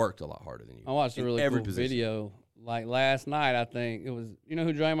also worked a lot harder than you. I watched a in really every cool position. video like last night. I think it was. You know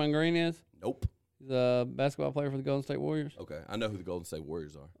who Draymond Green is? Nope. He's a basketball player for the Golden State Warriors. Okay, I know who the Golden State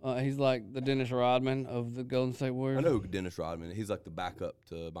Warriors are. He's like the Dennis Rodman of the Golden State Warriors. I know who Dennis Rodman is. He's like the backup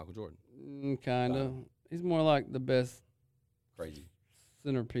to Michael Jordan. Kind of. He's more like the best Crazy.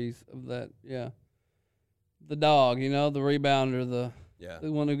 centerpiece of that. Yeah. The dog, the rebounder, Yeah.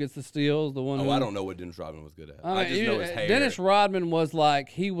 the one who gets the steals, the one who. Oh, I don't know what Dennis Rodman was good at. I I mean, just know his hair. Dennis Rodman was like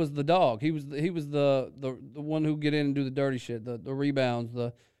he was the dog. He was the one who get in and do the dirty shit, the rebounds.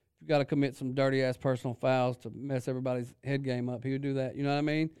 You got to commit some dirty ass personal fouls to mess everybody's head game up. He would do that. You know what I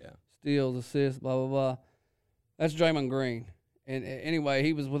mean? Yeah. Steals, assists, blah blah blah. That's Draymond Green. And anyway,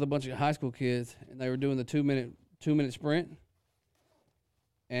 he was with a bunch of high school kids, and they were doing the 2 minute sprint.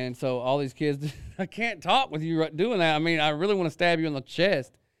 And so all these kids, I can't talk with you doing that. I mean, I really want to stab you in the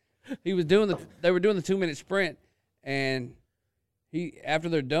chest. They were doing the 2 minute sprint, and after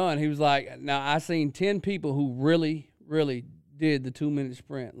they're done, he was like, now I seen 10 people who really, really did the 2 minute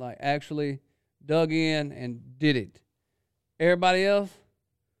sprint, like actually dug in and did it. Everybody else,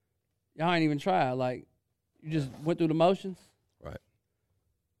 y'all ain't even try. Like, you just went through the motions. Right.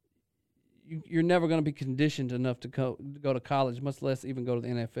 You're never going to be conditioned enough to go to college, much less even go to the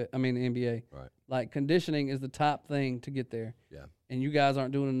NFL. I mean, the NBA. Right. Like, conditioning is the top thing to get there. Yeah. And you guys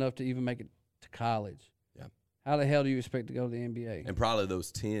aren't doing enough to even make it to college. Yeah. How the hell do you expect to go to the NBA? And probably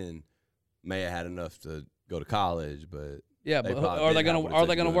those 10 may have had enough to go to college, but Yeah, they but probably are they didn't have going what it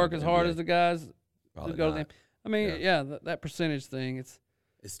to takes to work go as to the hard NBA. as the guys Probably to go to not. the? I mean, yeah, that percentage thing.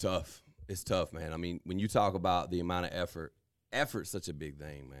 It's tough. It's tough, man. I mean, when you talk about the amount of effort's such a big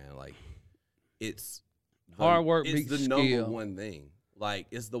thing, man. Like, it's Hard work It's beats the skill. number one thing. Like,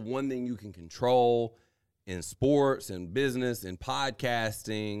 it's the one thing you can control. in sports and business and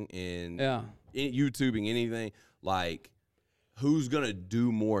podcasting and Yeah. YouTubing, anything, like who's going to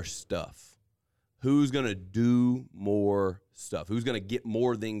do more stuff? Who's going to do more stuff? Who's going to get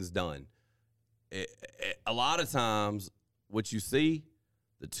more things done? A lot of times what you see,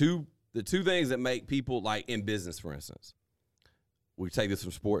 the two things that make people, like in business, for instance, we take this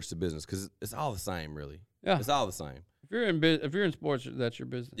from sports to business because it's all the same, really. Yeah. It's all the same. If you're in sports, that's your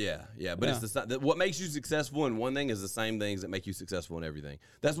business. Yeah. But it's what makes you successful in one thing is the same things that make you successful in everything.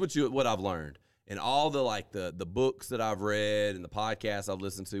 That's what I've learned. And all the books that I've read and the podcasts I've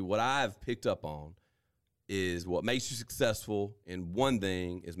listened to, what I've picked up on is what makes you successful in one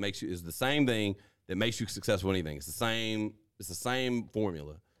thing is the same thing that makes you successful in anything. It's the same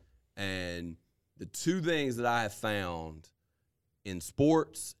formula. And the two things that I have found in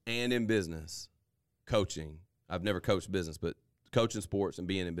sports and in business, coaching, I've never coached business, but coaching sports and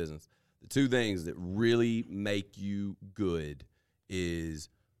being in business, the two things that really make you good is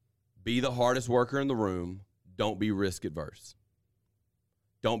be the hardest worker in the room. Don't be risk adverse.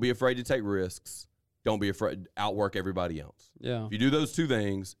 Don't be afraid to take risks. Don't be afraid to outwork everybody else. Yeah. If you do those two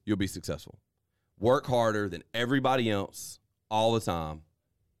things, you'll be successful. Work harder than everybody else all the time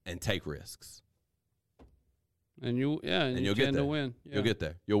and take risks. And you'll get tend there. to win. Yeah. You'll get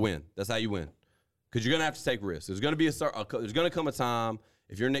there. You'll win. That's how you win. Because you're going to have to take risks. There's going to come a time,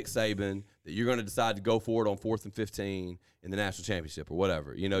 if you're Nick Saban, that you're going to decide to go for it on 4th and 15 in the national championship or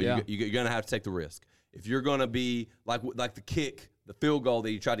whatever. You know, Yeah. you're going to have to take the risk. If you're going to be like the field goal that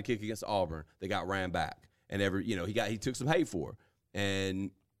he tried to kick against Auburn, they got ran back, and he took some hate for,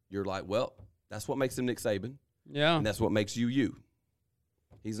 and you're like, well, that's what makes him Nick Saban, Yeah. and that's what makes you you.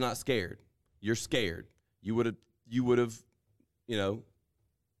 He's not scared. You're scared. You would have,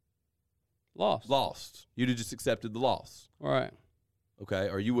 lost. You'd have just accepted the loss. All right. Okay,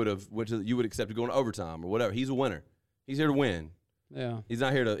 or you would have accepted going to overtime or whatever. He's a winner. He's here to win. Yeah. He's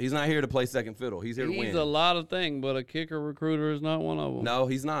not here to play second fiddle. He's here to win. He's a lot of things, but a kicker recruiter is not one of them. No,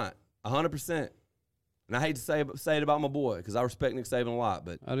 he's not. 100%. And I hate to say it about my boy because I respect Nick Saban a lot,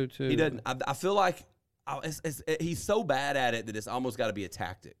 but I do too. he doesn't. I feel like he's so bad at it that it's almost got to be a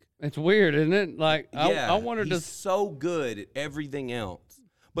tactic. It's weird, isn't it? Like Yeah, I wonder he's so good at everything else.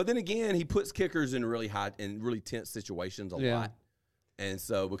 But then again, he puts kickers in really tense situations a lot. And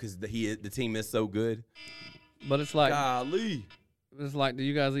so because the team is so good. But it's like Golly. It's like, do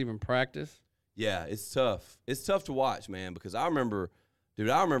you guys even practice? Yeah, it's tough. It's tough to watch, man, because I remember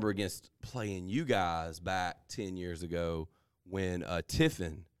against playing you guys back 10 years ago when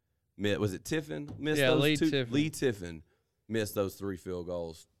Tiffin missed Lee Tiffin missed those 3 field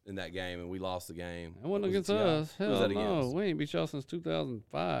goals in that game, and we lost the game. It wasn't against us. Hell no. We ain't beat y'all since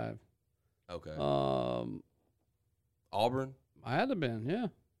 2005. Okay. Auburn? I had to been, yeah.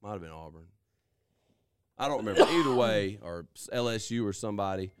 Might have been Auburn. I don't remember. Either way, or LSU or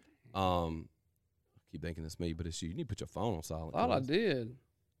somebody. I keep thinking it's me, but it's you. You need to put your phone on silent. Thought I did.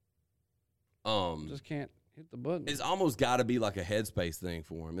 Just can't hit the button. It's almost got to be like a headspace thing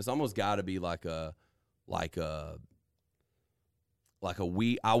for him. It's almost got to be like I want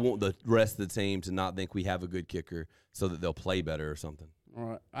the rest of the team to not think we have a good kicker so that they'll play better or something. All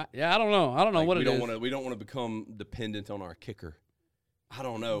right. I don't know. I don't know what it is. We don't want to become dependent on our kicker. I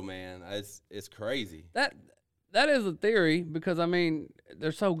don't know, man. It's crazy. That is a theory because, I mean,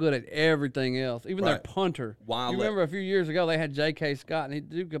 they're so good at everything else. Even their punter. You remember a few years ago they had J.K. Scott,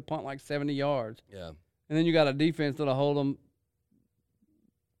 and he could punt like 70 yards. Yeah. And then you got a defense that'll hold them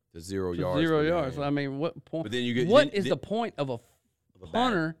to 0 yards. 0 yards. So, I mean, what point? But then you get, what is the point of a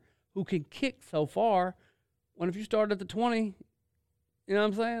punter who can kick so far when if you start at the 20, you know what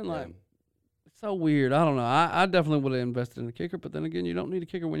I'm saying? Like, it's so weird. I don't know. I definitely would have invested in a kicker, but then again, you don't need a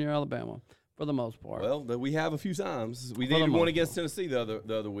kicker when you're Alabama. For the most part. Well, we have a few times. We needed one against Tennessee the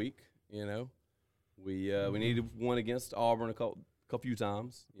other week. You know, we needed one against Auburn a few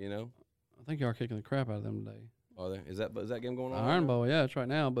times. You know, I think you are kicking the crap out of them today. Are they? Is that game going on? Iron Bowl, yeah, it's right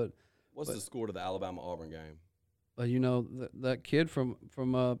now. But what's the score to the Alabama Auburn game? You know that kid from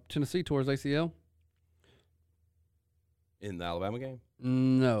Tennessee tore his ACL. In the Alabama game?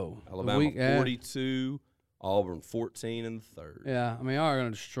 No, Alabama 42. Auburn 14 in the third. Yeah, I mean, y'all are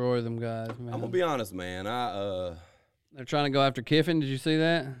going to destroy them guys, man. I'm going to be honest, man. They're trying to go after Kiffin. Did you see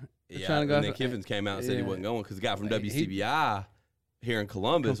that? Trying to go after Kiffin came out and said he wasn't going because the guy from WCBI here in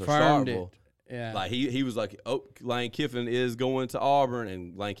Columbus or confirmed Starkville. Yeah. Like, he was like, oh, Lane Kiffin is going to Auburn.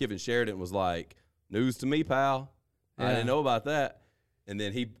 And Lane Kiffin shared it and was like, news to me, pal. I didn't know about that. And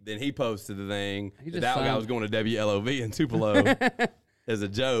then he posted the thing that guy was going to WLOV in Tupelo. As a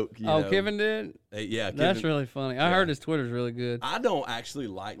joke. You know. Kiffin did? Yeah. Kiffin, that's really funny. I heard his Twitter's really good. I don't actually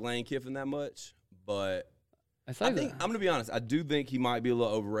like Lane Kiffin that much, but I say I that. think I'm going to be honest. I do think he might be a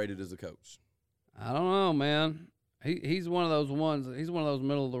little overrated as a coach. I don't know, man. He's one of those ones. He's one of those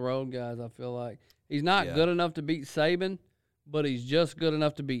middle of the road guys. I feel like he's not Yeah. good enough to beat Saban, but he's just good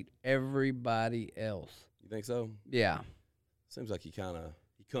enough to beat everybody else. You think so? Yeah, Seems like he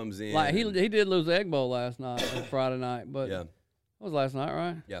comes in. like he did lose the Egg Bowl last night, or Friday night, but Yeah. it was last night,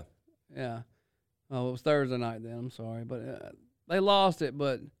 right? Yeah. Yeah. Oh, it was Thursday night then. I'm sorry, but they lost it.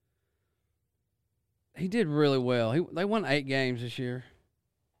 But he did really well. They won 8 games this year.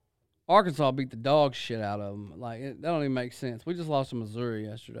 Arkansas beat the dog shit out of them. Like that don't even make sense. We just lost to Missouri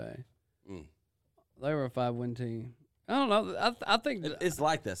yesterday. Mm. They were a 5-win team. I don't know. I think It's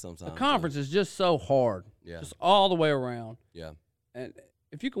like that sometimes. the conference is just so hard, Yeah. just all the way around. Yeah. And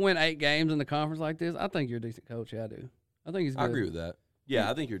if you can win 8 games in the conference like this, I think you're a decent coach. Yeah, I do. I think he's good. I agree with that. Yeah,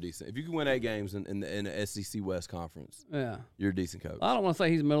 I think you're decent. If you can win 8 games in the SEC West Conference, Yeah. you're a decent coach. I don't want to say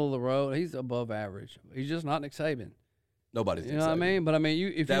he's middle of the road. He's above average. He's just not Nick Saban. Nobody's You know what I mean? But I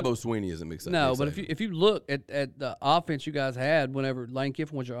mean, if Dabo you Swinney isn't mixed up. no, but if you look at the offense you guys had whenever Lane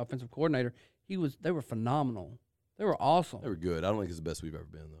Kiffin was your offensive coordinator, they were phenomenal. They were awesome. they were good. I don't think it's the best we've ever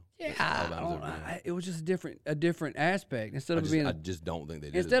been though. Yeah, Alabama's ever been. it was just a different aspect. Instead of being I just don't think they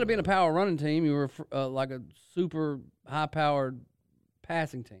did. instead as of being a well. power running team, you were like a super high powered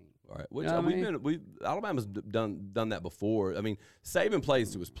passing team. All right, which know what I Alabama's done that before. I mean, Saban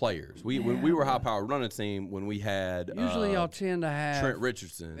plays to his players. When we were high power running team, when we had Usually y'all tend to have Trent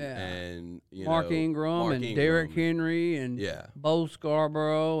Richardson Yeah. and Mark Ingram and Derrick Henry and Yeah. Bo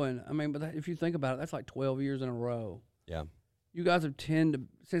Scarborough, and I mean, but if you think about it, that's like 12 years in a row. Yeah, You guys have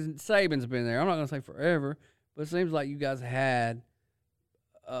since Saban's been there. I'm not gonna say forever, but it seems like you guys had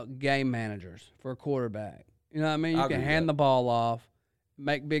game managers for a quarterback. You know what I mean? I You agree can with hand that. the ball off,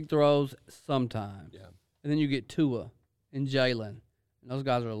 make big throws sometimes, yeah, and then you get Tua and Jalen, and those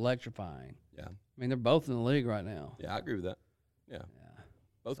guys are electrifying. yeah, I mean, they're both in the league right now. yeah. I agree with that. Yeah, Yeah,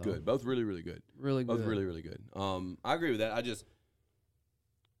 both So- good, both really, really good. really good. Both really, really good. I agree with that. I just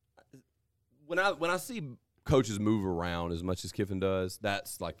when I see coaches move around as much as Kiffin does,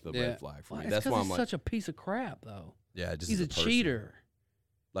 that's like the red flag for Well, me. it's That's 'cause why he's I'm like, such a piece of crap, though. yeah, just He's as a person. cheater,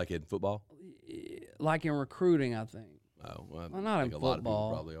 Like in football. like in recruiting, I think. Oh, Well, not I in think a lot of people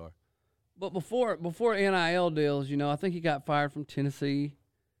football. probably are. But before NIL deals, you know, I think he got fired from Tennessee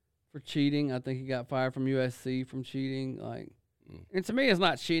for cheating. I think he got fired from USC from cheating. Like, and to me, it's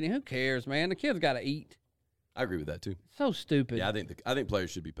not cheating. Who cares, man? The kid's got to eat. I agree with that too. So stupid. Yeah, I think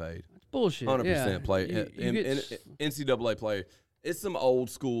players should be paid. It's bullshit. 100% play. You And get NCAA player, it's some old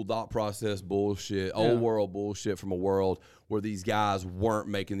school thought process bullshit, old world bullshit from a world where these guys weren't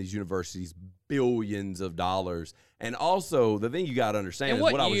making these universities billions of dollars. And also, the thing you got to understand in is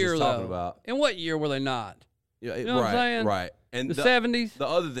what what I was year, just talking though? about. In what year were they not? Yeah, You know what I'm saying? Right. And The 70s? The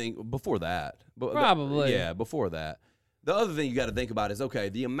other thing before that, Probably. yeah, before that. The other thing you got to think about is okay,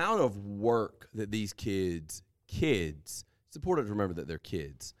 the amount of work that these kids, it's important to remember that they're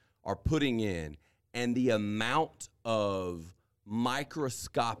kids, are putting in, and the amount of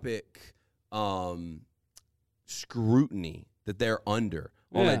microscopic scrutiny that they're under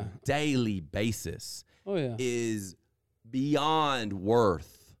on Yeah. a daily basis Oh, yeah. is beyond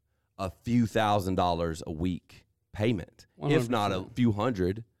worth a few $1,000s a week payment, if not a 100%. few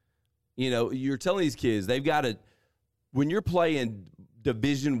hundred. You know, you're telling these kids they've got to, when you're playing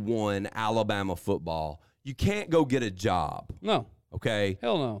Division I Alabama football, you can't go get a job, No. okay?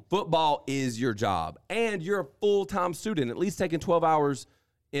 Hell no. Football is your job, and you're a full-time student, at least taking 12 hours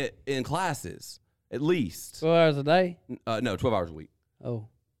in classes, at least. 12 hours a day? No, 12 hours a week. Oh.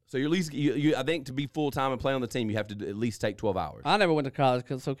 So you're at least, I think to be full-time and play on the team, you have to at least take 12 hours. I never went to college,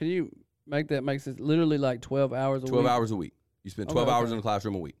 so can you makes it literally like 12 hours a 12 week? hours a week. You spend Okay, 12 hours okay. in the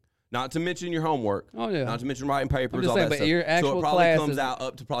classroom a week. Not to mention your homework. Oh, yeah. Not to mention writing papers, just all saying, that but stuff. your So actual it probably class comes is- out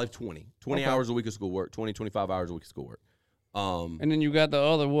up to probably 20 Okay. hours a week of schoolwork, 20, 25 hours a week of schoolwork. And then you got the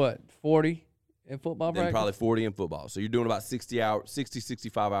other, 40 in football Then practice? probably 40 in football. So you're doing about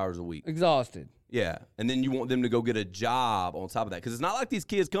 65 hours a week. Exhausted. Yeah. And then you want them to go get a job on top of that. Because it's not like these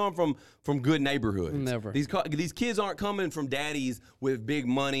kids come from good neighborhoods. Never. These kids aren't coming from daddies with big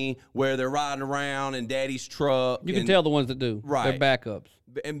money where they're riding around in daddy's truck. You can and- tell the ones that do. Right. They're backups.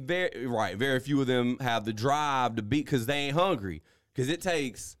 And very few of them have the drive to beat because they ain't hungry. Because it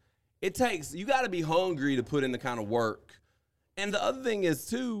takes you got to be hungry to put in the kind of work. And the other thing is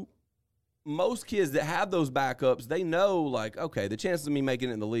too, most kids that have those backups, they know like, okay, the chances of me making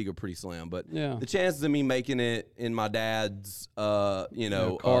it in the league are pretty slim, but Yeah. the chances of me making it in my dad's,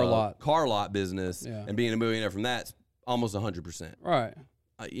 car lot business Yeah. and being a millionaire from that's almost 100%. Right.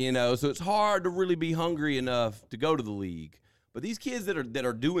 So it's hard to really be hungry enough to go to the league. But these kids that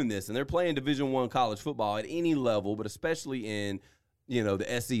are doing this and they're playing Division I college football at any level, but especially in, the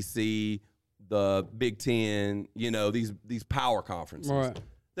SEC, the Big Ten, these power conferences. Right.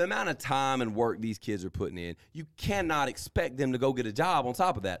 The amount of time and work these kids are putting in, you cannot expect them to go get a job on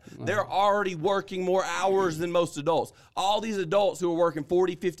top of that. They're already working more hours than most adults. All these adults who are working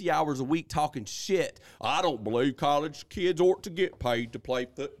 40, 50 hours a week talking shit. I don't believe college kids ought to get paid to play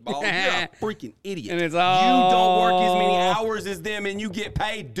football. You're a freaking idiot. And it's You don't work as many all- hours as them and you get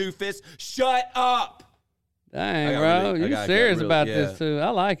paid, doofus. Shut up. Dang, I got bro. really- I You got serious really- about yeah. this, too. I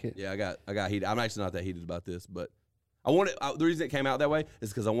like it. Yeah, I got heated. I'm actually not that heated about this, but the reason it came out that way is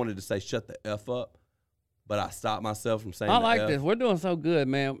because I wanted to say shut the F up, but I stopped myself from saying I the like F. this. We're doing so good,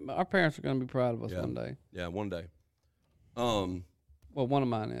 man. Our parents are going to be proud of us Yeah. one day. Yeah, one day. Well, one of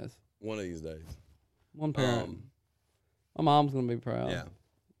mine is. One of these days. One parent. My mom's going to be proud. Yeah.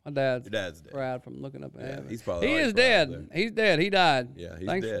 My dad's, Your dad's dead. proud from looking up at Yeah, heaven. he's probably He already is proud dead. there. He's dead. He died. Yeah, he's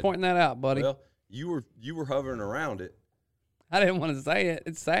Thanks dead. for pointing that out, buddy. Well, you were hovering around it. I didn't want to say it.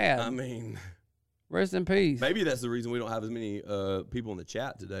 It's sad. I mean, Rest in peace. maybe that's the reason we don't have as many people in the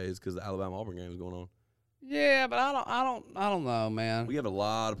chat today is because the Alabama-Auburn game is going on. Yeah, but I don't know, man. We have a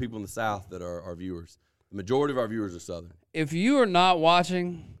lot of people in the South that are our viewers. The majority of our viewers are Southern. If you are not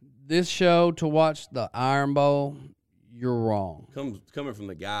watching this show to watch the Iron Bowl, you're wrong. Coming from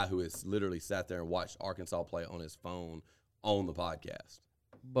the guy who has literally sat there and watched Arkansas play on his phone on the podcast.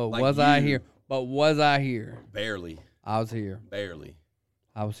 But Like was I you. here? But was I here? Barely. I was here. Barely.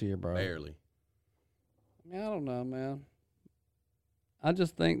 I was here, bro. Barely. I don't know, man. I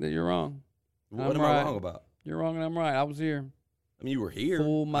just think that you're wrong. What I'm am right. I wrong about? You're wrong and I'm right. I was here. I mean, you were here.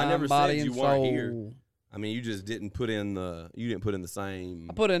 Full I mind, never body, said you and weren't soul. here. I mean, you just didn't put in the same.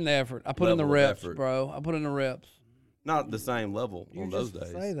 I put in the effort. I put in the Level of reps, effort. bro. I put in the reps. Not the same level You on those just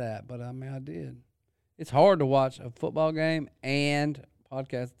days. say that, but I mean, I did. It's hard to watch a football game and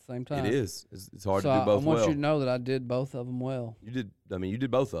podcast at the same time. It is. It's hard So to do both I want well. you to know that I did both of them well. You did. I mean, you did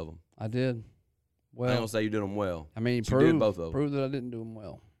both of them. I did. I ain't Well, gonna say you did them well. I mean, but you did prove, both of them. prove that I didn't do them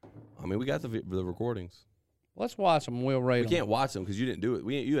well. I mean, we got the recordings. Let's watch them. We'll rate We them. can't watch them because you didn't do it.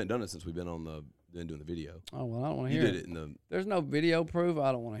 You haven't done it since we've been doing the video. Oh, well, I don't want to You hear did it. it in the. There's no video proof.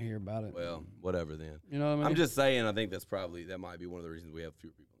 I don't want to hear about it. Well, whatever then. You know what I mean? I'm just saying. I think that might be one of the reasons we have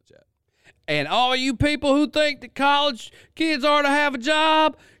fewer people in the chat. And all you people who think that college kids are to have a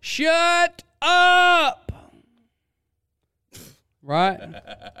job, shut up. Right?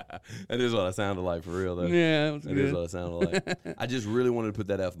 That is what I sounded like for real, though. Yeah, it was That is good. what I sounded like. I just really wanted to put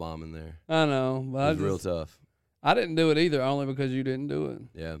that F-bomb in there. I know, but It was real tough. I didn't do it either, only because you didn't do it.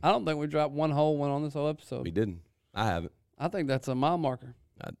 Yeah, I don't think we dropped one whole one on this whole episode. we didn't. I haven't. I think that's a mile marker.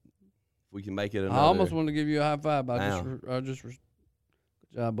 If we can make it I another. almost wanted to give you a high five, but Now. good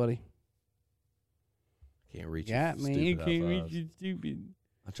job, buddy. Can't reach Got it. me. You can't reach it, stupid.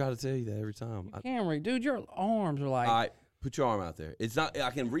 I try to tell you that every time. You can't reach. Dude, your arms are like. All right, put your arm out there. It's not. I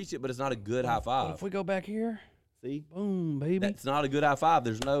can reach it, but it's not a good high But five. if we go back here, See, boom, baby. that's not a good high five.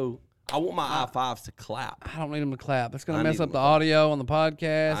 There's no. I want my high fives to clap. I don't need them to clap. It's going I to mess need up 'em the to clap. audio on the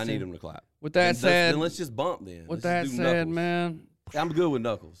podcast. I need and them to clap. With that said, then let's just bump. Then with Let's that just do said, knuckles. man, I'm good with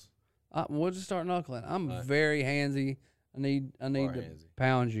knuckles. we'll just start knuckling. I'm All right. very handsy. I need are to handsy.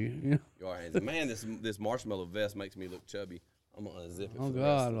 pound you. You know? You are handsy. Man, this marshmallow vest makes me look chubby. I'm gonna unzip it. Oh for the rest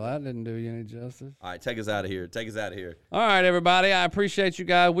God, of well, the- that didn't do you any justice. All right, take us out of here. Take us out of here. All right, everybody. I appreciate you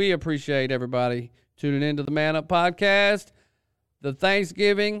guys. We appreciate everybody tuning into the Man Up Podcast, the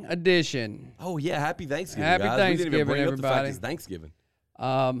Thanksgiving edition. Oh yeah, happy Thanksgiving, Happy guys. We didn't Thanksgiving, even bring up the fact everybody. it's Thanksgiving.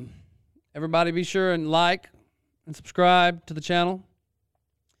 Everybody, be sure and like and subscribe to the channel.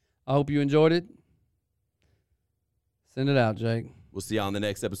 I hope you enjoyed it. Send it out, Jake. We'll see you on the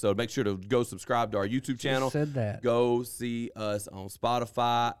next episode. Make sure to go subscribe to our YouTube channel. Just said that. Go see us on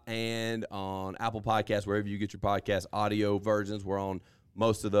Spotify and on Apple Podcasts, wherever you get your podcast audio versions. We're on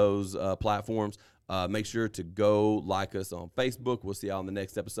most of those platforms. Make sure to go like us on Facebook. We'll see you on the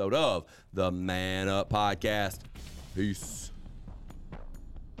next episode of the Man Up Podcast. Peace.